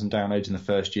 1,000 downloads in the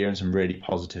first year and some really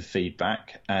positive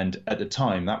feedback. And at the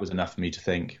time, that was enough for me to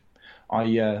think,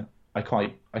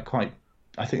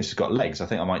 I think this has got legs. I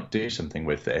think I might do something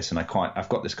with this, and I've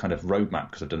got this kind of roadmap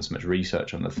because I've done so much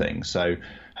research on the thing. So,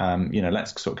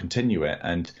 let's sort of continue it.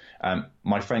 And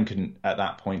my friend couldn't at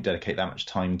that point dedicate that much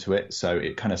time to it, so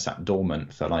it kind of sat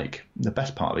dormant for like the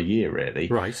best part of a year, really.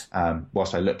 Right.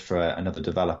 Whilst I looked for another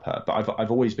developer, but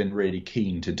I've always been really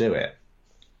keen to do it,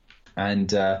 and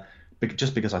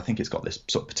just because I think it's got this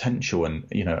sort of potential, and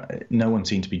no one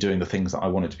seemed to be doing the things that I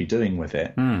wanted to be doing with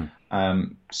it.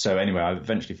 So anyway, I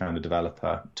eventually found a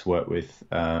developer to work with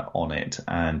on it,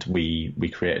 and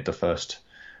we created the first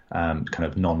kind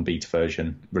of non-beta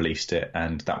version, released it,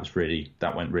 and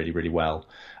that went really, really well.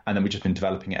 And then we've just been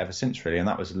developing it ever since, really. And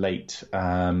that was late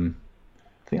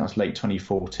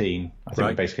 2014. I think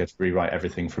we basically had to rewrite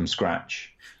everything from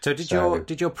scratch. So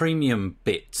did your premium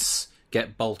bits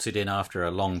get bolted in after a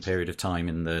long period of time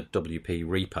in the WP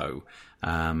repo,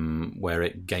 where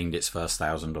it gained its first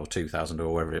 1,000 or 2,000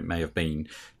 or wherever it may have been?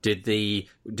 Did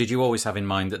you always have in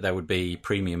mind that there would be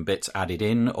premium bits added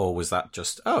in, or was that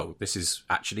just, this is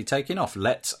actually taking off,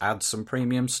 let's add some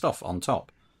premium stuff on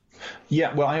top?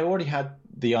 Yeah, well, I already had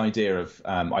the idea of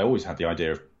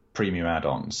premium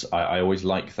add-ons. I always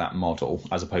like that model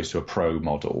as opposed to a pro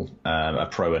model, a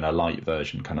pro and a light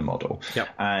version kind of model. Yep.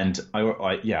 And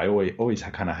I always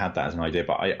kind of had that as an idea,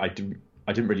 but I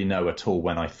didn't really know at all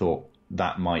when I thought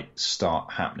that might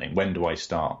start happening. When do I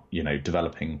start,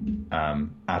 developing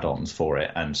add-ons for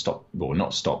it and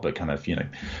not stop, but kind of,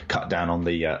 cut down on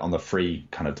the free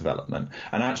kind of development.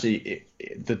 And actually,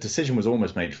 the decision was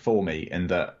almost made for me in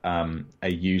that a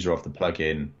user of the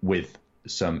plugin with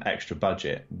some extra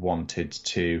budget wanted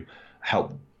to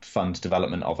help fund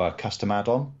development of a custom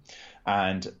add-on,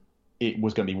 and it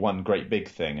was going to be one great big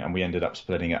thing, and we ended up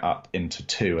splitting it up into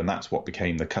two, and that's what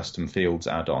became the custom fields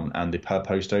add-on and the per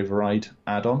post override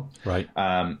add-on. Right.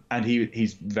 And he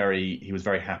was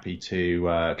very happy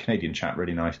to Canadian chap,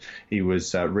 really nice. He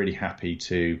was really happy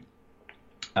to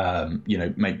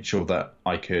make sure that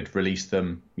I could release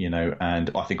them, and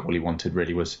I think all he wanted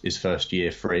really was his first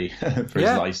year free for his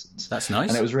license. That's nice.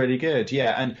 And it was really good.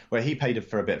 Yeah. And where he paid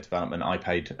for a bit of development, I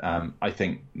paid, I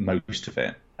think most of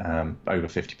it, over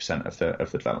 50% of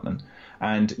the development.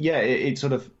 And yeah,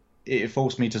 it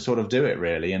forced me to sort of do it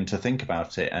really and to think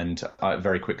about it. And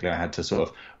very quickly I had to sort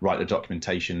of write the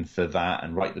documentation for that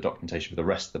and write the documentation for the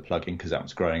rest of the plugin because that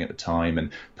was growing at the time, and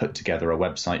put together a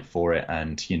website for it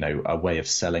and, a way of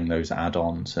selling those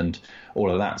add-ons and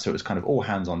all of that. So it was kind of all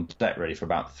hands on deck really for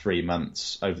about 3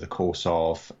 months over the course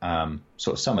of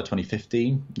sort of summer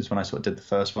 2015 is when I sort of did the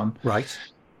first one. Right.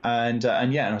 And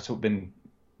I've sort of been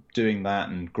doing that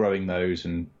and growing those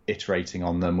and iterating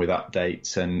on them with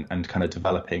updates and kind of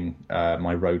developing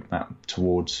my roadmap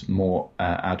towards more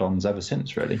add-ons ever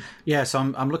since, really. Yeah, so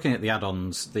I'm looking at the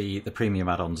add-ons, the premium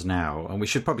add-ons now, and we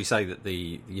should probably say that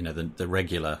the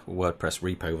regular WordPress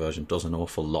repo version does an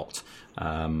awful lot,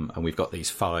 and we've got these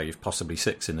 5, possibly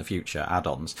 6 in the future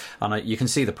add-ons, and you can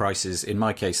see the prices. In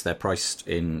my case, they're priced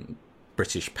in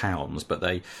British pounds, but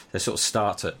they sort of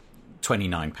start at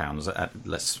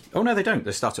 £29 no, they don't.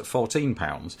 They start at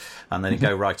 £14 and then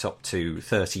go right up to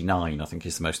 £39, I think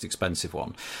is the most expensive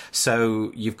one.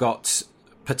 So you've got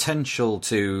potential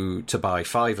to buy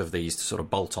 5 of these to sort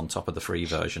of bolt on top of the free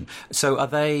version. So are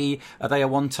they a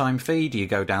one-time fee? Do you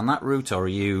go down that route, or are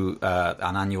you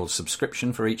an annual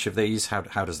subscription for each of these? How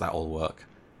does that all work?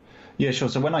 Yeah, sure.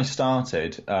 So when I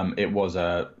started, it was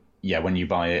when you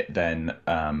buy it, then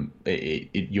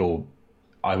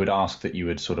I would ask that you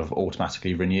would sort of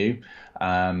automatically renew,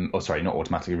 not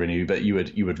automatically renew, but you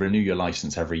would renew your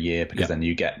license every year because then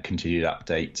you get continued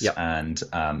updates and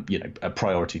a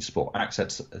priority support,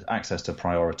 access to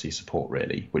priority support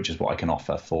really, which is what I can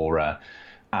offer for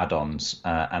add-ons,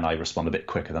 and I respond a bit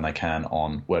quicker than I can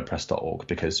on WordPress.org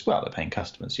because they're paying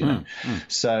customers,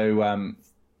 So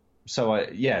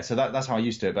that's how I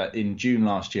used to do it. But in June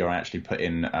last year, I actually put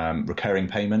in recurring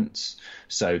payments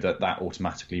so that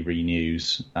automatically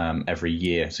renews every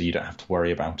year, so you don't have to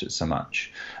worry about it so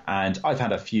much. And I've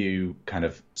had a few kind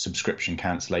of subscription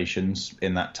cancellations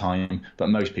in that time, but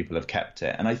most people have kept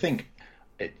it. And I think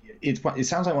it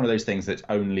sounds like one of those things that's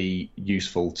only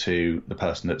useful to the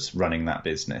person that's running that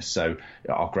business. So,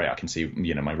 great, I can see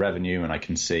my revenue, and I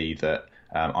can see that.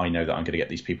 I know that I'm going to get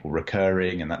these people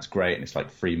recurring, and that's great, and it's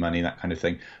like free money, that kind of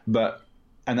thing. But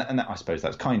and I suppose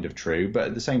that's kind of true, but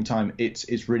at the same time,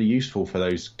 it's really useful for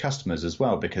those customers as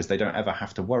well, because they don't ever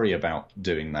have to worry about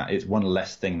doing that. It's one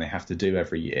less thing they have to do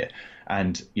every year.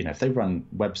 And, if they run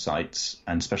websites,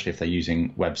 and especially if they're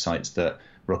using websites that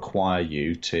require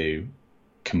you to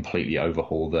completely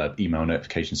overhaul the email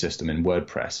notification system in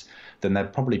WordPress, then they're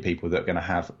probably people that are going to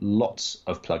have lots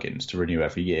of plugins to renew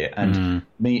every year. And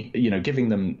giving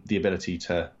them the ability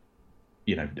to,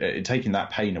 taking that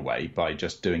pain away by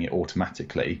just doing it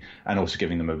automatically, and also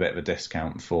giving them a bit of a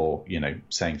discount for,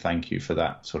 saying thank you for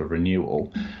that sort of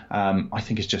renewal, I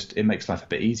think it makes life a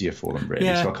bit easier for them, really.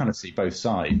 Yeah. So I kind of see both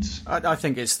sides. I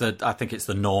think it's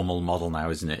the normal model now,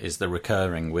 isn't it? Is the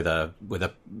recurring with a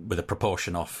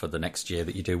proportion off for the next year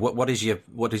that you do. What is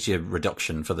your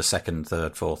reduction for the second,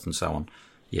 third, fourth, and so on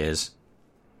years?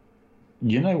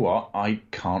 You know what? I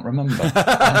can't remember.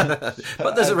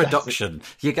 But there's a reduction.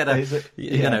 You get a,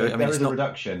 there is a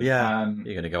reduction. Yeah,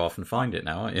 you're going to go off and find it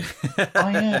now, aren't you?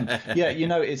 I am. Yeah,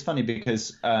 it's funny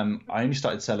because I only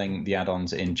started selling the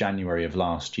add-ons in January of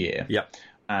last year. Yeah,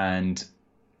 and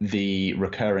the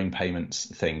recurring payments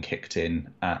thing kicked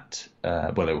in at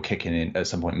it will kick in at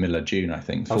some point middle of June, I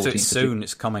think. So it's soon.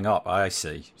 It's coming up. I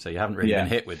see. So you haven't really been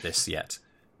hit with this yet.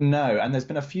 No, and there's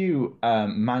been a few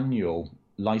manual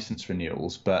license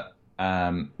renewals, but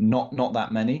not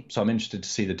that many. So I'm interested to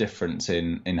see the difference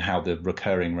in how the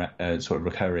recurring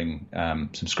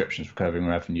subscriptions, recurring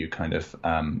revenue kind of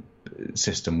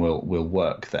system will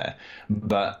work there.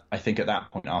 But I think at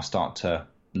that point I'll start to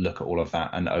look at all of that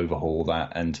and overhaul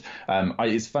that. And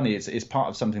it's funny, it's part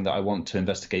of something that I want to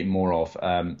investigate more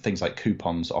of, things like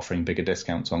coupons, offering bigger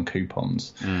discounts on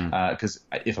coupons. Because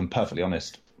if I'm perfectly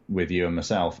honest with you and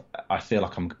myself, I feel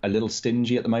like I'm a little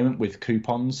stingy at the moment with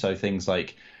coupons. So things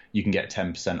like you can get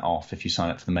 10% off if you sign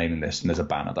up to the mailing list, and there's a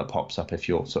banner that pops up if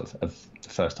you're sort of a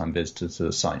first-time visitor to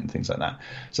the site and things like that.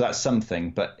 So that's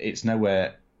something, but it's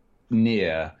nowhere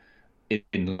near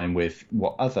in line with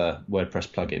what other WordPress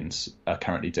plugins are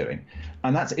currently doing.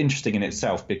 And that's interesting in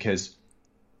itself, because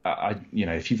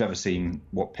if you've ever seen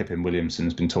what Pippin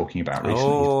Williamson's been talking about recently.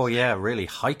 Oh, yeah, really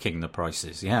hiking the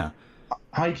prices, yeah.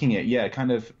 Hiking it, yeah, kind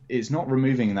of. It's not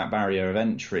removing that barrier of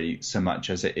entry so much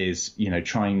as it is,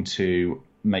 trying to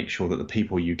make sure that the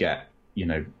people you get,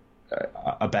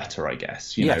 are better, I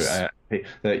guess. That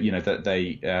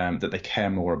they care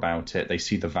more about it. They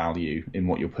see the value in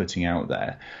what you're putting out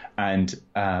there. And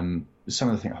some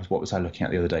of the things, what was I looking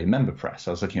at the other day? MemberPress.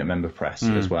 I was looking at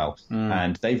MemberPress as well,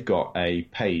 and they've got a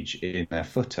page in their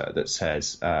footer that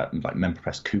says like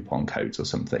MemberPress coupon codes or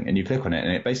something, and you click on it,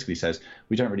 and it basically says,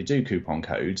 we don't really do coupon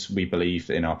codes. We believe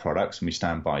in our products and we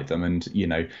stand by them, and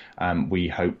we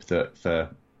hope that for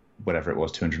whatever it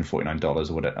was, $249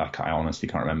 or whatever, I honestly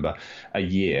can't remember, a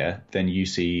year, then you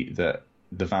see that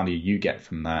the value you get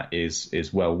from that is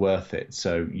well worth it.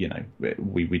 So,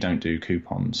 we don't do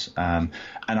coupons. And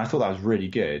I thought that was really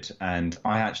good. And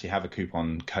I actually have a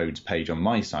coupon codes page on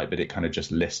my site, but it kind of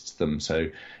just lists them. So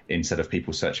instead of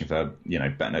people searching for,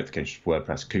 better notifications for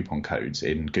WordPress coupon codes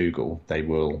in Google, they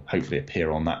will hopefully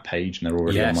appear on that page, and they're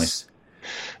already on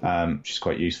my, which is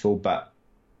quite useful. But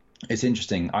it's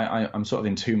interesting. I'm sort of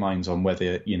in two minds on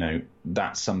whether,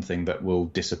 that's something that will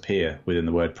disappear within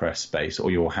the WordPress space, or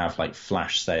you'll have like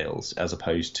flash sales as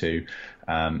opposed to,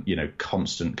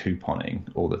 constant couponing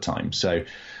all the time. So,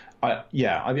 I'm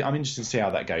interested to see how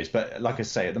that goes. But like I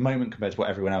say, at the moment, compared to what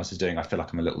everyone else is doing, I feel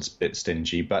like I'm a little bit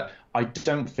stingy. But I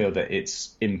don't feel that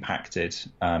it's impacted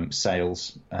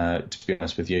sales, to be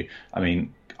honest with you. I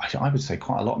mean, I would say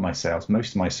quite a lot of my sales,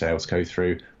 most of my sales go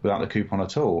through without the coupon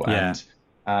at all. Yeah.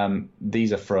 And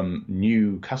these are from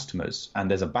new customers, and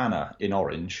there's a banner in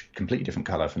orange, completely different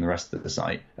color from the rest of the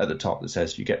site, at the top that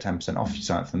says you get 10% off if you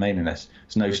sign up for the mailing list.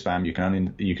 There's no spam. You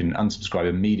can unsubscribe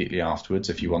immediately afterwards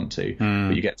if you want to,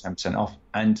 but you get 10% off.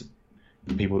 And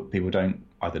people don't,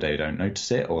 either they don't notice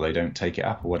it or they don't take it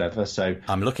up or whatever. So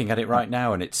I'm looking at it right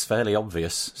now, and it's fairly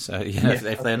obvious. So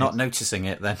if they're not noticing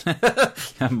it, then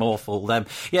more fool them.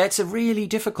 Yeah, it's a really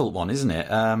difficult one, isn't it?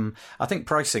 I think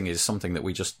pricing is something that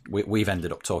we've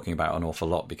ended up talking about an awful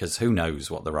lot, because who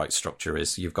knows what the right structure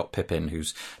is. You've got Pippin,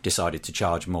 who's decided to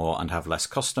charge more and have less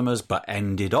customers, but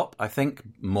ended up, I think,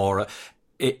 more,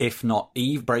 if not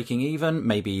breaking even,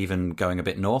 maybe even going a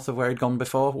bit north of where he'd gone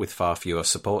before, with far fewer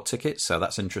support tickets. So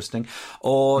that's interesting.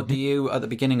 Or do you, at the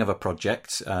beginning of a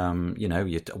project,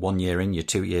 you're 1 year in, you're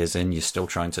 2 years in, you're still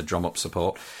trying to drum up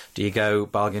support, do you go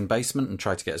bargain basement and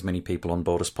try to get as many people on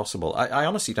board as possible? I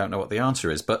honestly don't know what the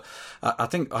answer is, but I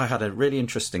think I had a really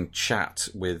interesting chat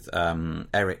with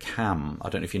Eric Ham. I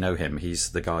don't know if you know him.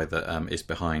 He's the guy that is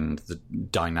behind the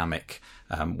Dynamic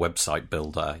website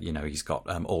builder. He's got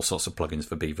all sorts of plugins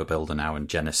for Beaver Builder now and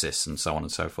Genesis and so on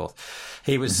and so forth.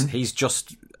 He's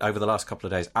just, over the last couple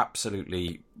of days,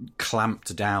 absolutely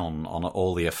clamped down on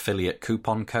all the affiliate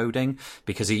coupon coding,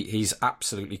 because he's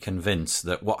absolutely convinced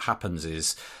that what happens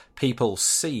is people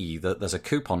see that there's a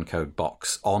coupon code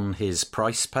box on his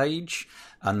price page,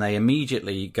 and they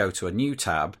immediately go to a new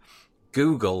tab,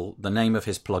 Google the name of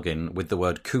his plugin with the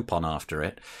word coupon after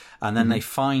it, and then they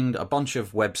find a bunch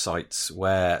of websites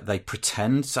where they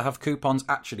pretend to have coupons.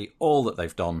 Actually, all that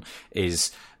they've done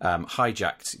is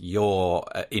hijacked your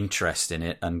interest in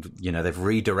it, and they've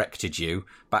redirected you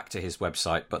back to his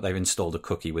website, but they've installed a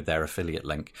cookie with their affiliate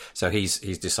link. So he's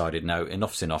decided, no,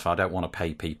 enough's enough. I don't want to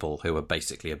pay people who are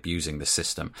basically abusing the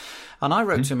system. And I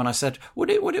wrote to him and I said,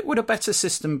 would a better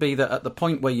system be that at the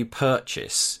point where you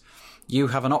purchase, you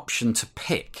have an option to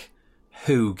pick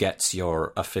who gets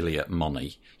your affiliate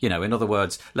money? In other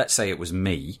words, let's say it was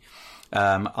me.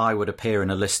 I would appear in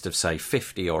a list of, say,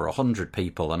 50 or 100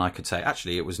 people, and I could say,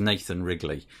 actually, it was Nathan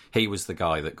Wrigley. He was the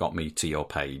guy that got me to your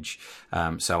page.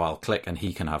 So I'll click and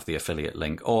he can have the affiliate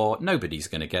link. Or nobody's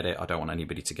going to get it. I don't want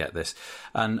anybody to get this.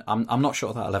 And I'm not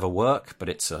sure that'll ever work, but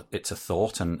it's a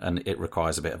thought, and it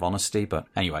requires a bit of honesty. But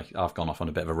anyway, I've gone off on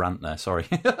a bit of a rant there. Sorry.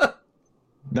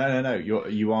 No.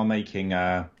 You are making,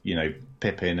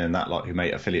 Pippin and that lot who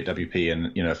made Affiliate WP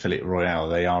and Affiliate Royale.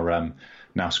 They are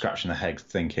now scratching their heads,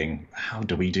 thinking, "How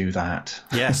do we do that?"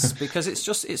 Yes, because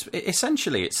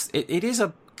it is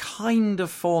a kind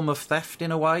of form of theft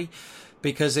in a way.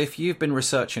 Because if you've been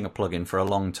researching a plugin for a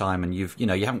long time and you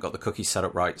haven't got the cookies set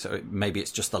up right, so maybe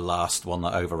it's just the last one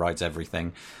that overrides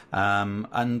everything,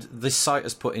 and this site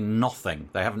has put in nothing.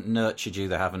 They haven't nurtured you.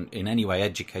 They haven't in any way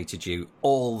educated you.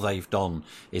 All they've done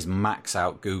is max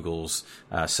out Google's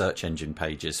search engine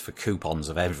pages for coupons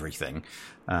of everything,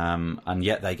 and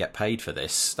yet they get paid for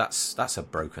this. That's a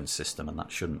broken system, and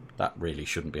that really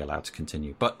shouldn't be allowed to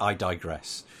continue. But I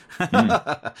digress.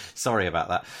 Sorry about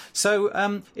that.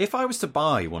 So, if I was to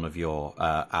buy one of your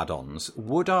add-ons,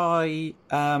 would I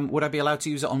be allowed to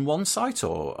use it on one site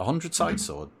or 100 sites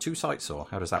or 2 sites, or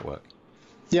how does that work?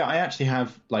 Yeah, I actually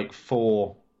have like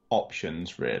 4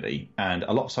 options really, and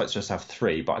a lot of sites just have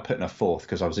 3, but I put in a 4th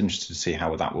because I was interested to see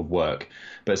how that would work.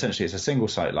 But essentially it's a single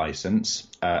site license,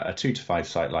 a 2 to 5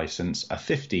 site license, a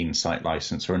 15 site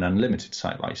license, or an unlimited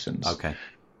site license. Okay.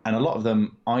 And a lot of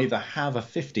them either have a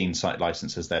 15 site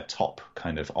license as their top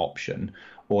kind of option,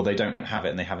 or they don't have it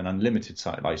and they have an unlimited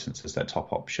site license as their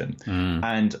top option.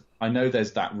 And I know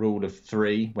there's that rule of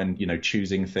 3 when,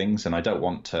 choosing things. And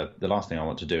the last thing I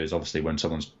want to do is obviously when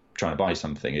someone's trying to buy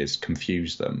something is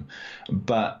confuse them.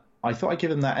 But I thought I'd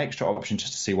give them that extra option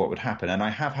just to see what would happen. And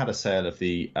I have had a sale of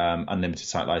the unlimited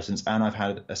site license, and I've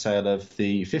had a sale of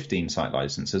the 15 site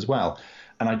license as well.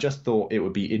 And I just thought it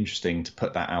would be interesting to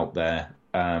put that out there.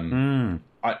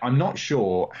 I'm not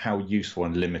sure how useful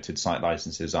unlimited site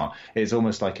licenses are. It's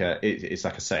almost like it's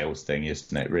like a sales thing,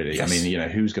 isn't it? Really, yes. I mean,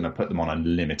 who's going to put them on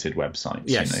unlimited websites?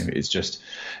 Yes. It's just,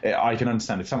 I can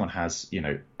understand if someone has,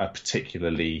 a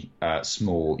particularly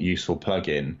small, useful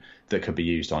plugin that could be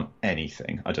used on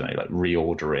anything. I don't know, like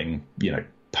reordering,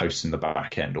 posts in the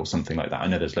back end or something like that. I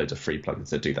know there's loads of free plugins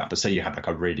that do that, but say you had like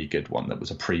a really good one that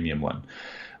was a premium one.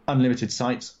 Unlimited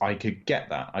sites, I could get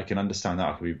that. I can understand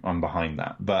that. I'm behind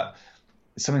that. But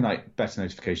something like better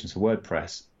notifications for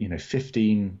WordPress,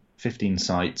 15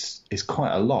 sites is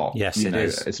quite a lot. Yes, it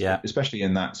is. Yeah. Especially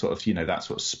in that sort of, that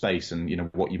sort of space and,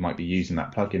 what you might be using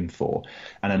that plugin for.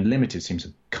 And unlimited seems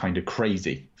kind of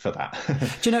crazy for that.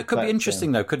 Do you know, it could be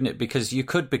interesting though, couldn't it? Because you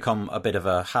could become a bit of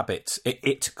a habit.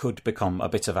 It could become a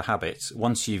bit of a habit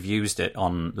once you've used it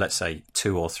on, let's say,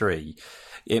 2 or 3.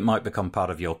 It might become part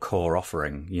of your core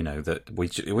offering,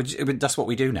 that that's what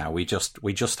we do now. We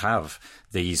just have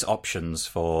these options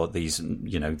for these,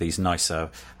 these nicer,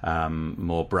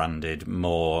 more branded,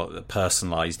 more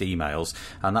personalized emails.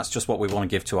 And that's just what we want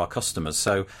to give to our customers.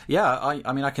 So, yeah,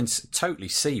 I mean, I can totally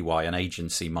see why an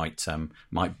agency might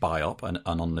buy up an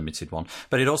unlimited one.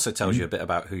 But it also tells you a bit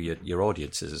about who your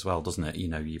audience is as well, doesn't it?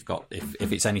 You've got,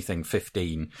 if it's anything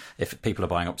 15, if people are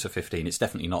buying up to 15, it's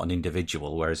definitely not an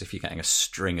individual. Whereas if you're getting a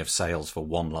string of sales for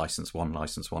one license,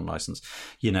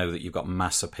 you know that you've got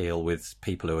mass appeal with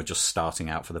people who are just starting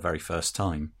out for the very first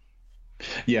time.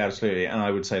 Yeah, absolutely. And I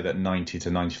would say that 90 to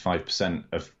 95%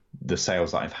 of the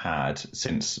sales that I've had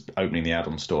since opening the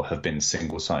add-on store have been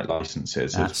single site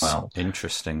licenses as well.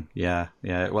 Interesting. Yeah.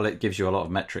 Well, it gives you a lot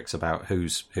of metrics about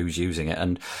who's using it,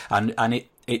 and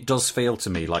it does feel to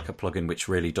me like a plugin which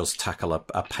really does tackle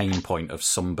a pain point of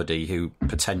somebody who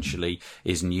potentially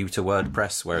is new to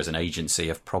WordPress, whereas an agency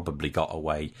have probably got a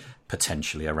way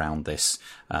potentially around this,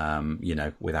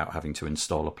 without having to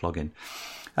install a plugin.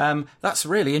 That's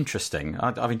really interesting.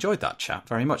 I've enjoyed that chat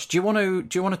very much. Do you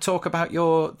want to talk about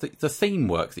the theme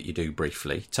work that you do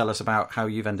briefly? Tell us about how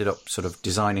you've ended up sort of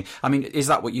designing. I mean, is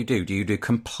that what you do? Do you do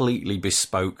completely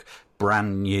bespoke,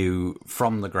 brand new,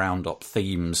 from the ground up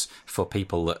themes for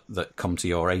people that come to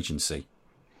your agency?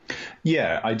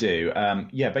 Yeah, I do.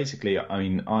 Basically, I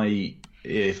mean,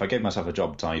 if I gave myself a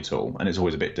job title, and it's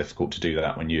always a bit difficult to do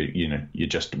that when you're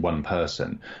just one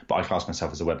person, but I class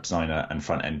myself as a web designer and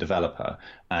front end developer.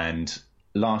 And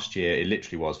last year it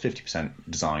literally was 50%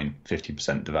 design,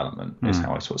 50% development is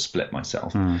how I sort of split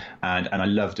myself. And I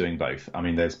love doing both. I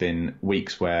mean, there's been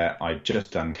weeks where I've just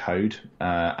done code,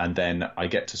 and then I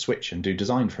get to switch and do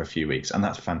design for a few weeks, and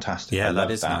that's fantastic. Yeah,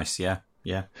 that is nice.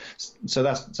 Yeah. So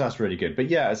that's really good. But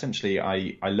yeah, essentially,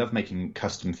 I love making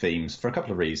custom themes for a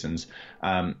couple of reasons.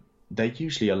 They're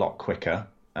usually a lot quicker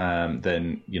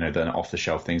than off the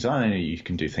shelf things. I know you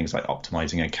can do things like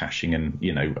optimizing and caching and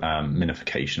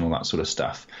minification, all that sort of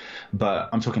stuff. But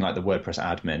I'm talking like the WordPress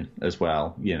admin as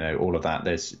well. All of that.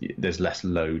 There's less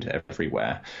load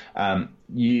everywhere.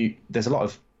 There's a lot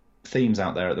of themes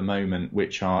out there at the moment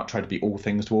which are trying to be all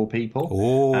things to all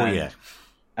people. Yeah.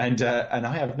 And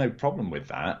I have no problem with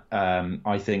that.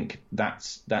 I think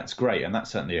that's great, and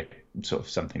that's certainly a sort of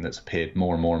something that's appeared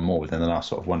more and more and more within the last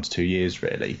sort of 1 to 2 years,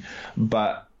 really.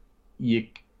 But you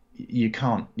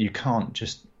can't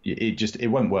just.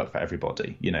 It won't work for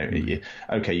everybody.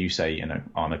 You say,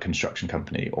 I'm a construction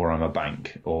company, or I'm a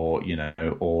bank, or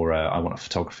I want a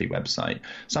photography website.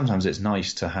 Sometimes it's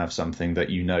nice to have something that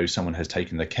someone has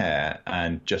taken the care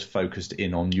and just focused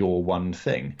in on your one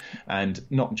thing, and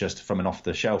not just from an off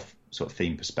the shelf sort of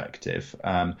theme perspective,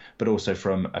 but also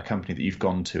from a company that you've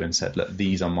gone to and said, look,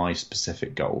 these are my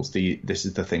specific goals. This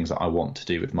is the things that I want to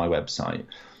do with my website.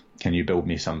 Can you build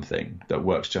me something that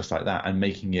works just like that? And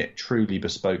making it truly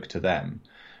bespoke to them.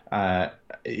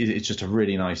 It's just a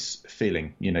really nice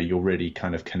feeling. You're really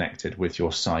kind of connected with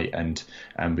your site and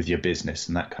with your business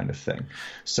and that kind of thing.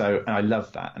 So I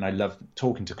love that. And I love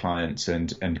talking to clients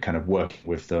and kind of working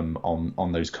with them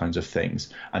on those kinds of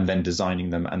things, and then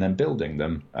designing them and then building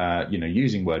them,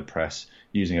 using WordPress,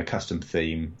 using a custom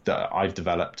theme that I've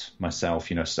developed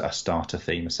myself, a starter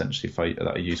theme essentially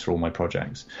that I use for all my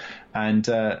projects. And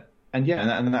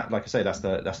that, like I say, that's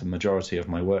the majority of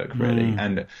my work, really.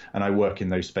 And I work in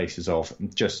those spaces of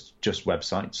just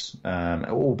websites,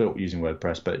 all built using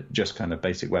WordPress, but just kind of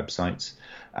basic websites,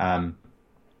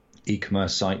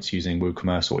 e-commerce sites using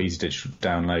WooCommerce or Easy Digital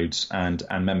Downloads,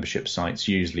 and membership sites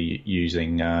usually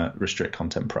using Restrict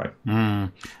Content Pro.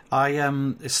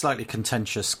 A slightly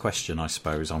contentious question, I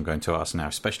suppose, I'm going to ask now,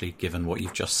 especially given what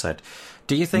you've just said.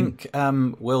 Do you think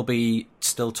we'll be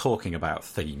still talking about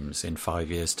themes in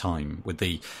 5 years' time?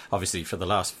 Obviously, for the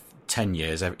last 10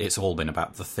 years, it's all been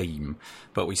about the theme,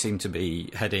 but we seem to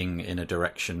be heading in a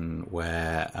direction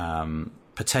where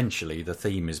potentially the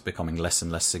theme is becoming less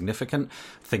and less significant.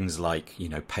 Things like,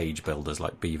 page builders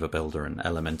like Beaver Builder and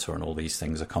Elementor and all these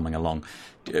things are coming along.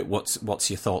 What's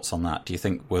your thoughts on that? Do you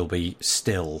think we'll be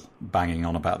still banging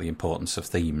on about the importance of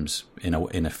themes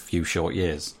in a few short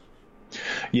years?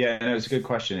 Yeah, no, it's a good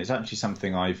question. It's actually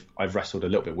something I've wrestled a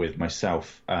little bit with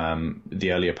myself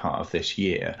the earlier part of this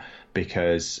year,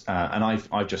 because and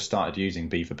I've just started using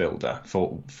Beaver Builder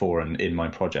for and in my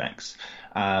projects.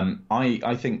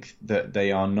 I think that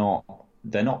they're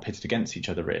not pitted against each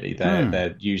other, really.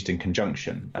 They're used in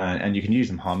conjunction, and you can use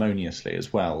them harmoniously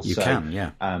as well. You can,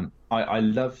 yeah. I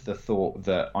love the thought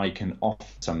that I can offer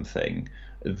something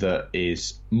that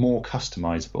is more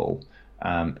customizable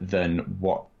than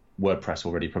what WordPress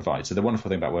already provides. So the wonderful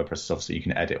thing about WordPress is obviously you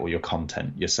can edit all your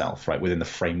content yourself, right, within the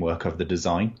framework of the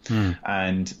design.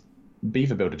 And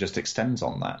Beaver Builder just extends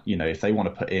on that. If they want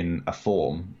to put in a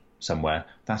form somewhere,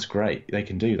 that's great. They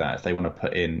can do that. If they want to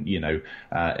put in,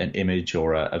 an image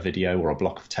or a video or a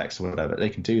block of text or whatever, they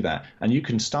can do that. And you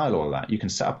can style all of that. You can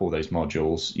set up all those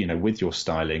modules, with your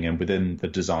styling and within the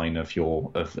design of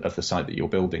of the site that you're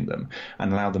building them,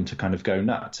 and allow them to kind of go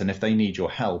nuts. And if they need your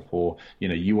help, or,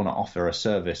 you want to offer a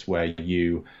service where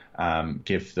you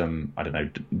give them, I don't know,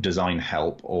 design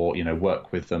help, or,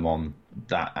 work with them on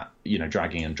that,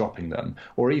 dragging and dropping them,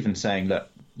 or even saying that,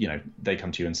 they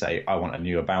come to you and say, I want a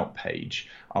new about page,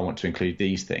 I want to include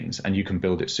these things, and you can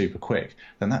build it super quick,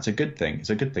 then that's a good thing.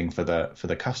 It's a good thing for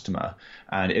the customer,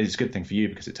 and it's a good thing for you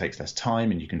because it takes less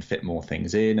time and you can fit more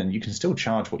things in, and you can still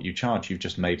charge what you charge. You've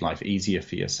just made life easier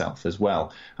for yourself as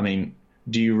well. I mean,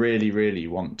 do you really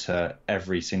want to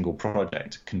every single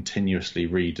project continuously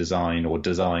redesign or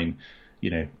design,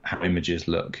 how images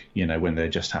look, when they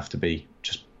just have to be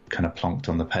just kind of plonked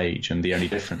on the page, and the only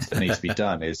difference that needs to be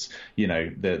done is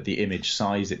the image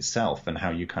size itself and how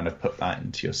you kind of put that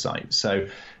into your site. So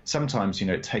sometimes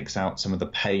it takes out some of the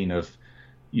pain of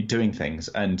you doing things,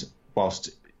 and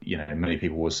whilst many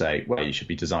people will say, well, you should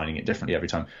be designing it differently every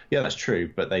time. Yeah, that's true,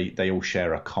 but they all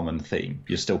share a common theme.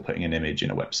 You're still putting an image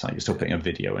in a website, you're still putting a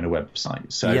video in a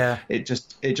website, so it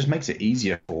just makes it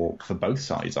easier for both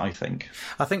sides, I think.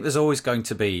 I think there's always going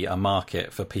to be a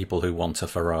market for people who want a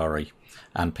Ferrari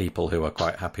and people who are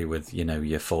quite happy with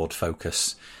your Ford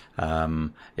Focus,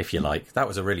 if you like. That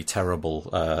was a really terrible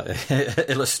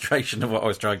illustration of what I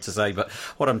was trying to say, but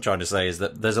what I'm trying to say is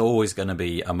that there's always going to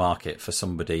be a market for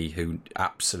somebody who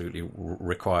absolutely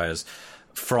requires,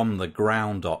 from the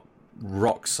ground up,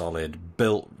 rock solid,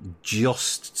 built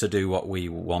just to do what we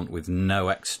want, with no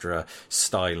extra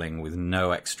styling, with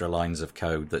no extra lines of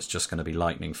code, that's just going to be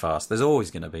lightning fast. There's always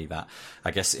going to be that.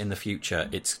 I guess in the future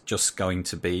it's just going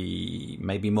to be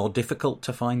maybe more difficult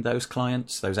to find those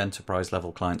clients, those enterprise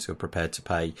level clients who are prepared to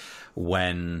pay,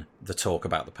 when the talk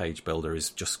about the page builder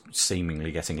is just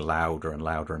seemingly getting louder and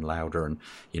louder and louder. And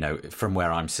from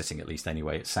where I'm sitting, at least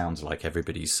anyway, it sounds like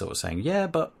everybody's sort of saying, yeah,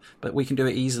 but we can do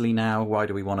it easily now. Why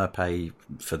do we want to pay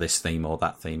for this theme or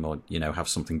that theme, or have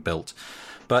something built?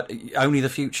 But only the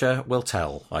future will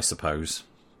tell, I suppose.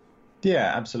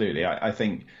 Yeah, absolutely. I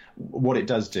think what it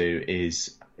does do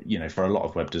is, for a lot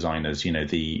of web designers,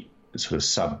 the sort of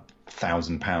sub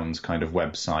 £1,000 kind of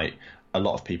website, a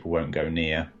lot of people won't go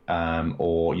near,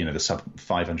 or the sub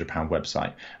 £500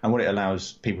 website. And what it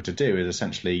allows people to do is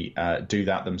essentially do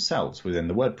that themselves within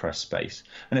the WordPress space.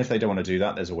 And if they don't want to do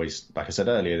that, there's always, like I said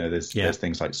earlier, there's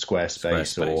things like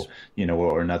Squarespace.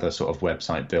 or another sort of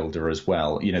website builder as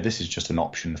well. This is just an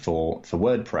option for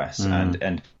WordPress,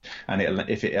 and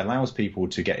if it allows people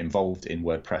to get involved in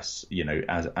WordPress,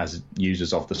 as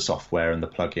users of the software and the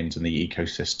plugins and the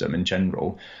ecosystem in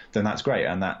general, then that's great,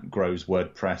 and that grows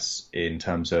WordPress in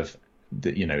terms of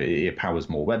it powers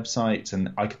more websites,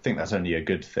 and I think that's only a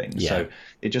good thing. So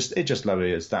it just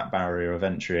lowers that barrier of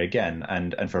entry again,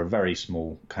 and for a very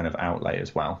small kind of outlay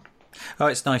as well. Oh,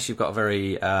 it's nice. You've got a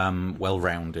very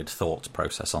well-rounded thought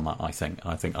process on that, I think.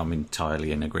 I think I'm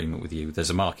entirely in agreement with you. There's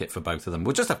a market for both of them.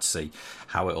 We'll just have to see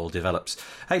how it all develops.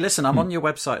 Hey, listen, I'm on your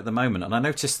website at the moment, and I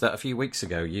noticed that a few weeks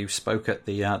ago you spoke at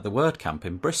the WordCamp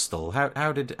in Bristol.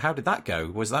 How did that go?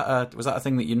 Was that a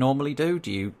thing that you normally do?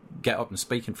 Do you get up and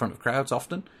speak in front of crowds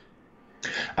often?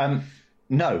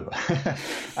 No,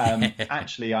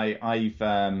 actually, I've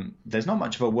there's not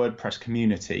much of a WordPress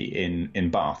community in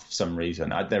Bath for some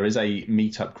reason. There is a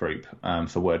meetup group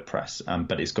for WordPress,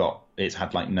 but it's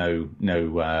had like no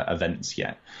events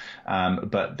yet.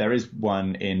 But there is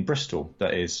one in Bristol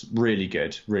that is really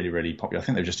good, really popular. I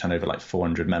think they've just turned over like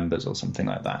 400 members or something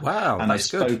like that. Wow, and that's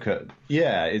good.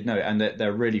 And they're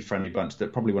a really friendly bunch. They're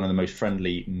probably one of the most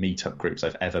friendly meetup groups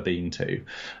I've ever been to.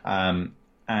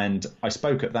 And I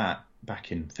spoke at that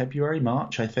back in February,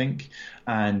 March, I think,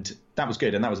 and that was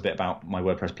good. And that was a bit about my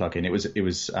WordPress plugin. It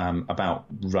was about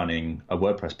running a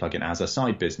WordPress plugin as a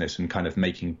side business and kind of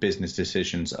making business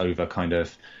decisions over kind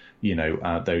of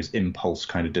those impulse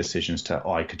kind of decisions to,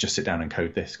 I could just sit down and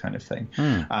code this kind of thing.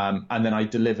 And then I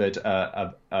delivered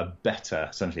a better,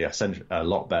 essentially a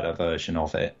lot better version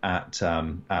of it at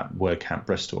WordCamp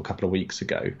Bristol a couple of weeks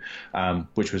ago,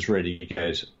 which was really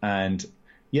good. And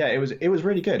yeah, it was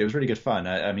really good. It was really good fun.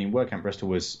 I mean, WordCamp Bristol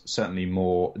was certainly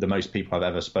the most people I've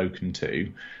ever spoken to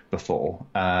before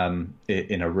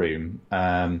in a room.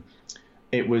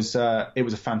 It was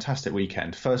a fantastic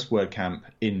weekend. First WordCamp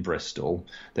in Bristol.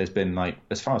 There's been, like,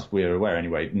 as far as we're aware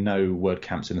anyway, no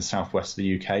WordCamps in the southwest of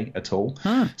the UK at all.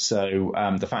 So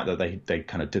the fact that they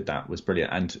kind of did that was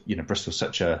brilliant. And Bristol's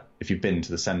if you've been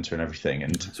to the centre and everything,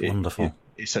 and it's wonderful.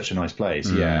 It's such a nice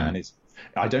place. Yeah, and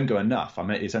I don't go enough. I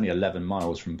mean, it's only 11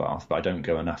 miles from Bath, but I don't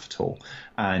go enough at all.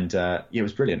 And it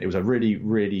was brilliant. It was a really,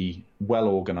 really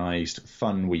well-organised,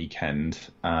 fun weekend.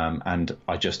 And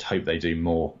I just hope they do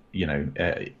more,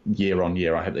 year on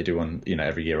year. I hope they do one,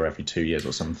 every year or every 2 years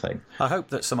or something. I hope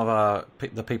that some of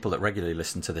the people that regularly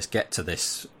listen to this get to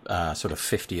this sort of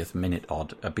 50th minute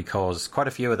odd, because quite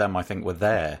a few of them, I think, were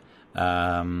there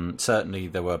Certainly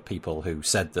there were people who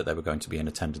said that they were going to be in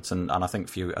attendance, and I think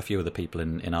a few of the people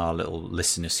in our little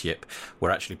listenership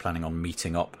were actually planning on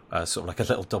meeting up, sort of like a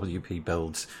little WP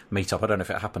Builds meetup. I don't know if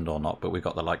it happened or not, but we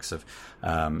got the likes of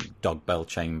Doug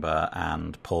Bellchamber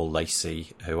and Paul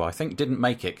Lacey, who I think didn't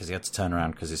make it because he had to turn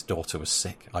around because his daughter was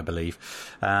sick, I believe.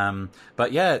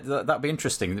 But yeah, that'd be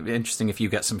interesting. It'd be interesting if you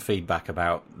get some feedback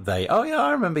about oh yeah,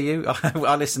 I remember you.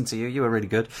 I listened to you. You were really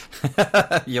good.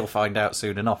 You'll find out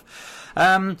soon enough.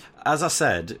 As I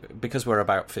said, because we're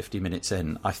about 50 minutes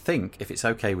in, I think if it's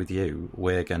okay with you,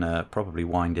 we're going to probably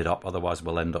wind it up. Otherwise,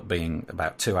 we'll end up being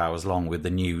about 2 hours long with the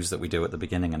news that we do at the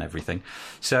beginning and everything.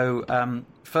 So,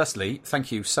 firstly,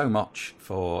 thank you so much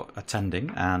for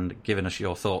attending and giving us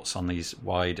your thoughts on these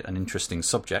wide and interesting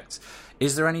subjects.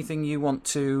 Is there anything you want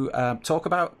to talk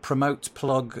about, promote,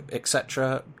 plug,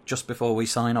 etc., just before we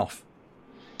sign off?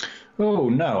 Oh,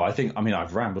 no,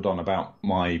 I've rambled on about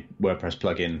my WordPress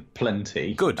plugin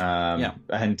plenty. Good. And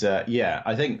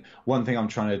I think one thing I'm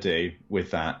trying to do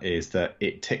with that is that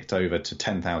it ticked over to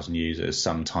 10,000 users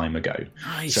some time ago.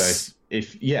 Nice. So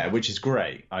which is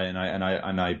great. I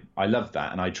love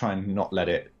that. And I try and not let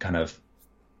it kind of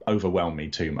overwhelm me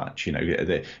too much.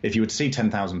 If you would see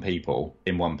 10,000 people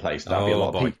in one place, that'd be a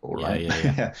lot of people, right?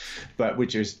 Yeah. But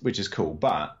which is cool.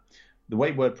 But the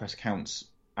way WordPress counts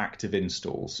active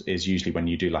installs is usually when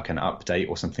you do like an update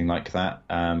or something like that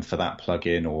for that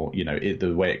plugin, or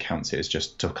the way it counts it is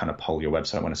just to kind of poll your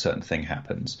website when a certain thing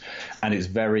happens, and it's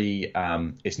very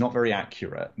it's not very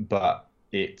accurate, but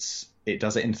it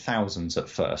does it in thousands at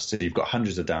first. So you've got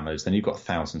hundreds of downloads, then you've got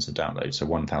thousands of downloads, so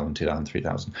 1,000, 2,000,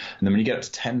 3,000, and then when you get up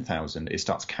to 10,000, it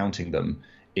starts counting them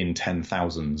in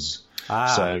 10,000s.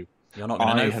 So you're not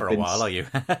going to know for a while, are you?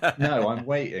 No, I'm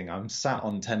waiting. I'm sat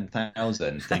on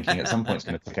 10,000 thinking at some point it's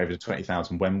going to take over to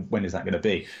 20,000. When is that going to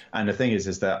be? And the thing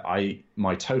is that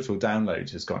my total downloads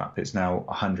has gone up. It's now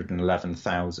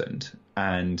 111,000.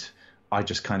 And I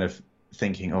just kind of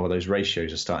thinking, those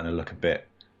ratios are starting to look a bit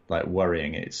like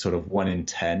worrying. It's sort of 1 in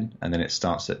 10, and then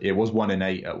it was 1 in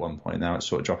 8 at one point. Now it's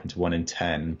sort of dropping to 1 in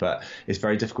 10, but it's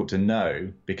very difficult to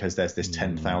know because there's this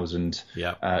 10,000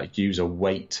 user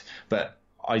weight. But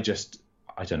I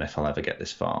don't know if I'll ever get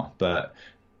this far, but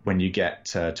when you get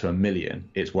to 1 million,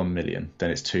 it's 1 million,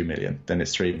 then it's 2 million, then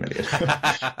it's 3 million.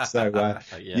 So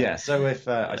so if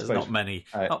I suppose not many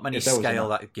scale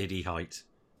that giddy height.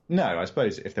 No, I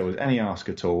suppose if there was any ask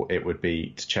at all, it would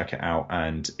be to check it out,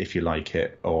 and if you like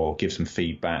it, or give some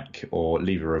feedback, or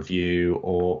leave a review,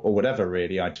 or whatever.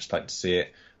 Really, I'd just like to see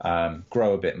it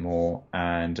grow a bit more,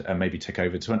 and maybe tick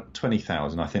over to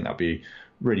 20,000. I think that'd be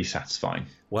really satisfying.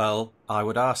 Well, I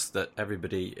would ask that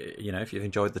everybody, if you've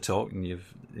enjoyed the talk and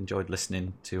you've enjoyed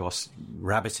listening to us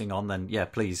rabbiting on, then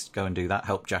please go and do that.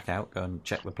 Help Jack out. Go and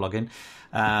check the plugin.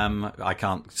 I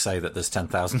can't say that there's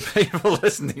 10,000 people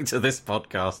listening to this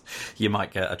podcast. You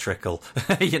might get a trickle.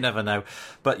 You never know.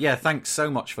 But thanks so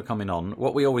much for coming on.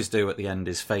 What we always do at the end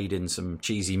is fade in some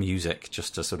cheesy music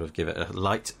just to sort of give it a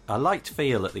light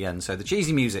feel at the end. So the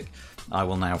cheesy music I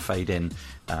will now fade in,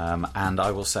 and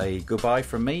I will say goodbye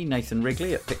from me, Nathan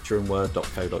Wrigley, at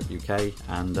pictureandword.co.uk,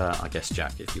 and I guess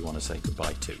Jack, if you want to say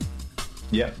goodbye too.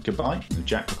 Yeah, goodbye.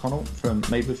 Jack McConnell from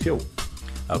Made with Fuel.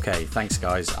 Okay, thanks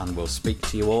guys, and we'll speak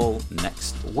to you all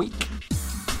next week.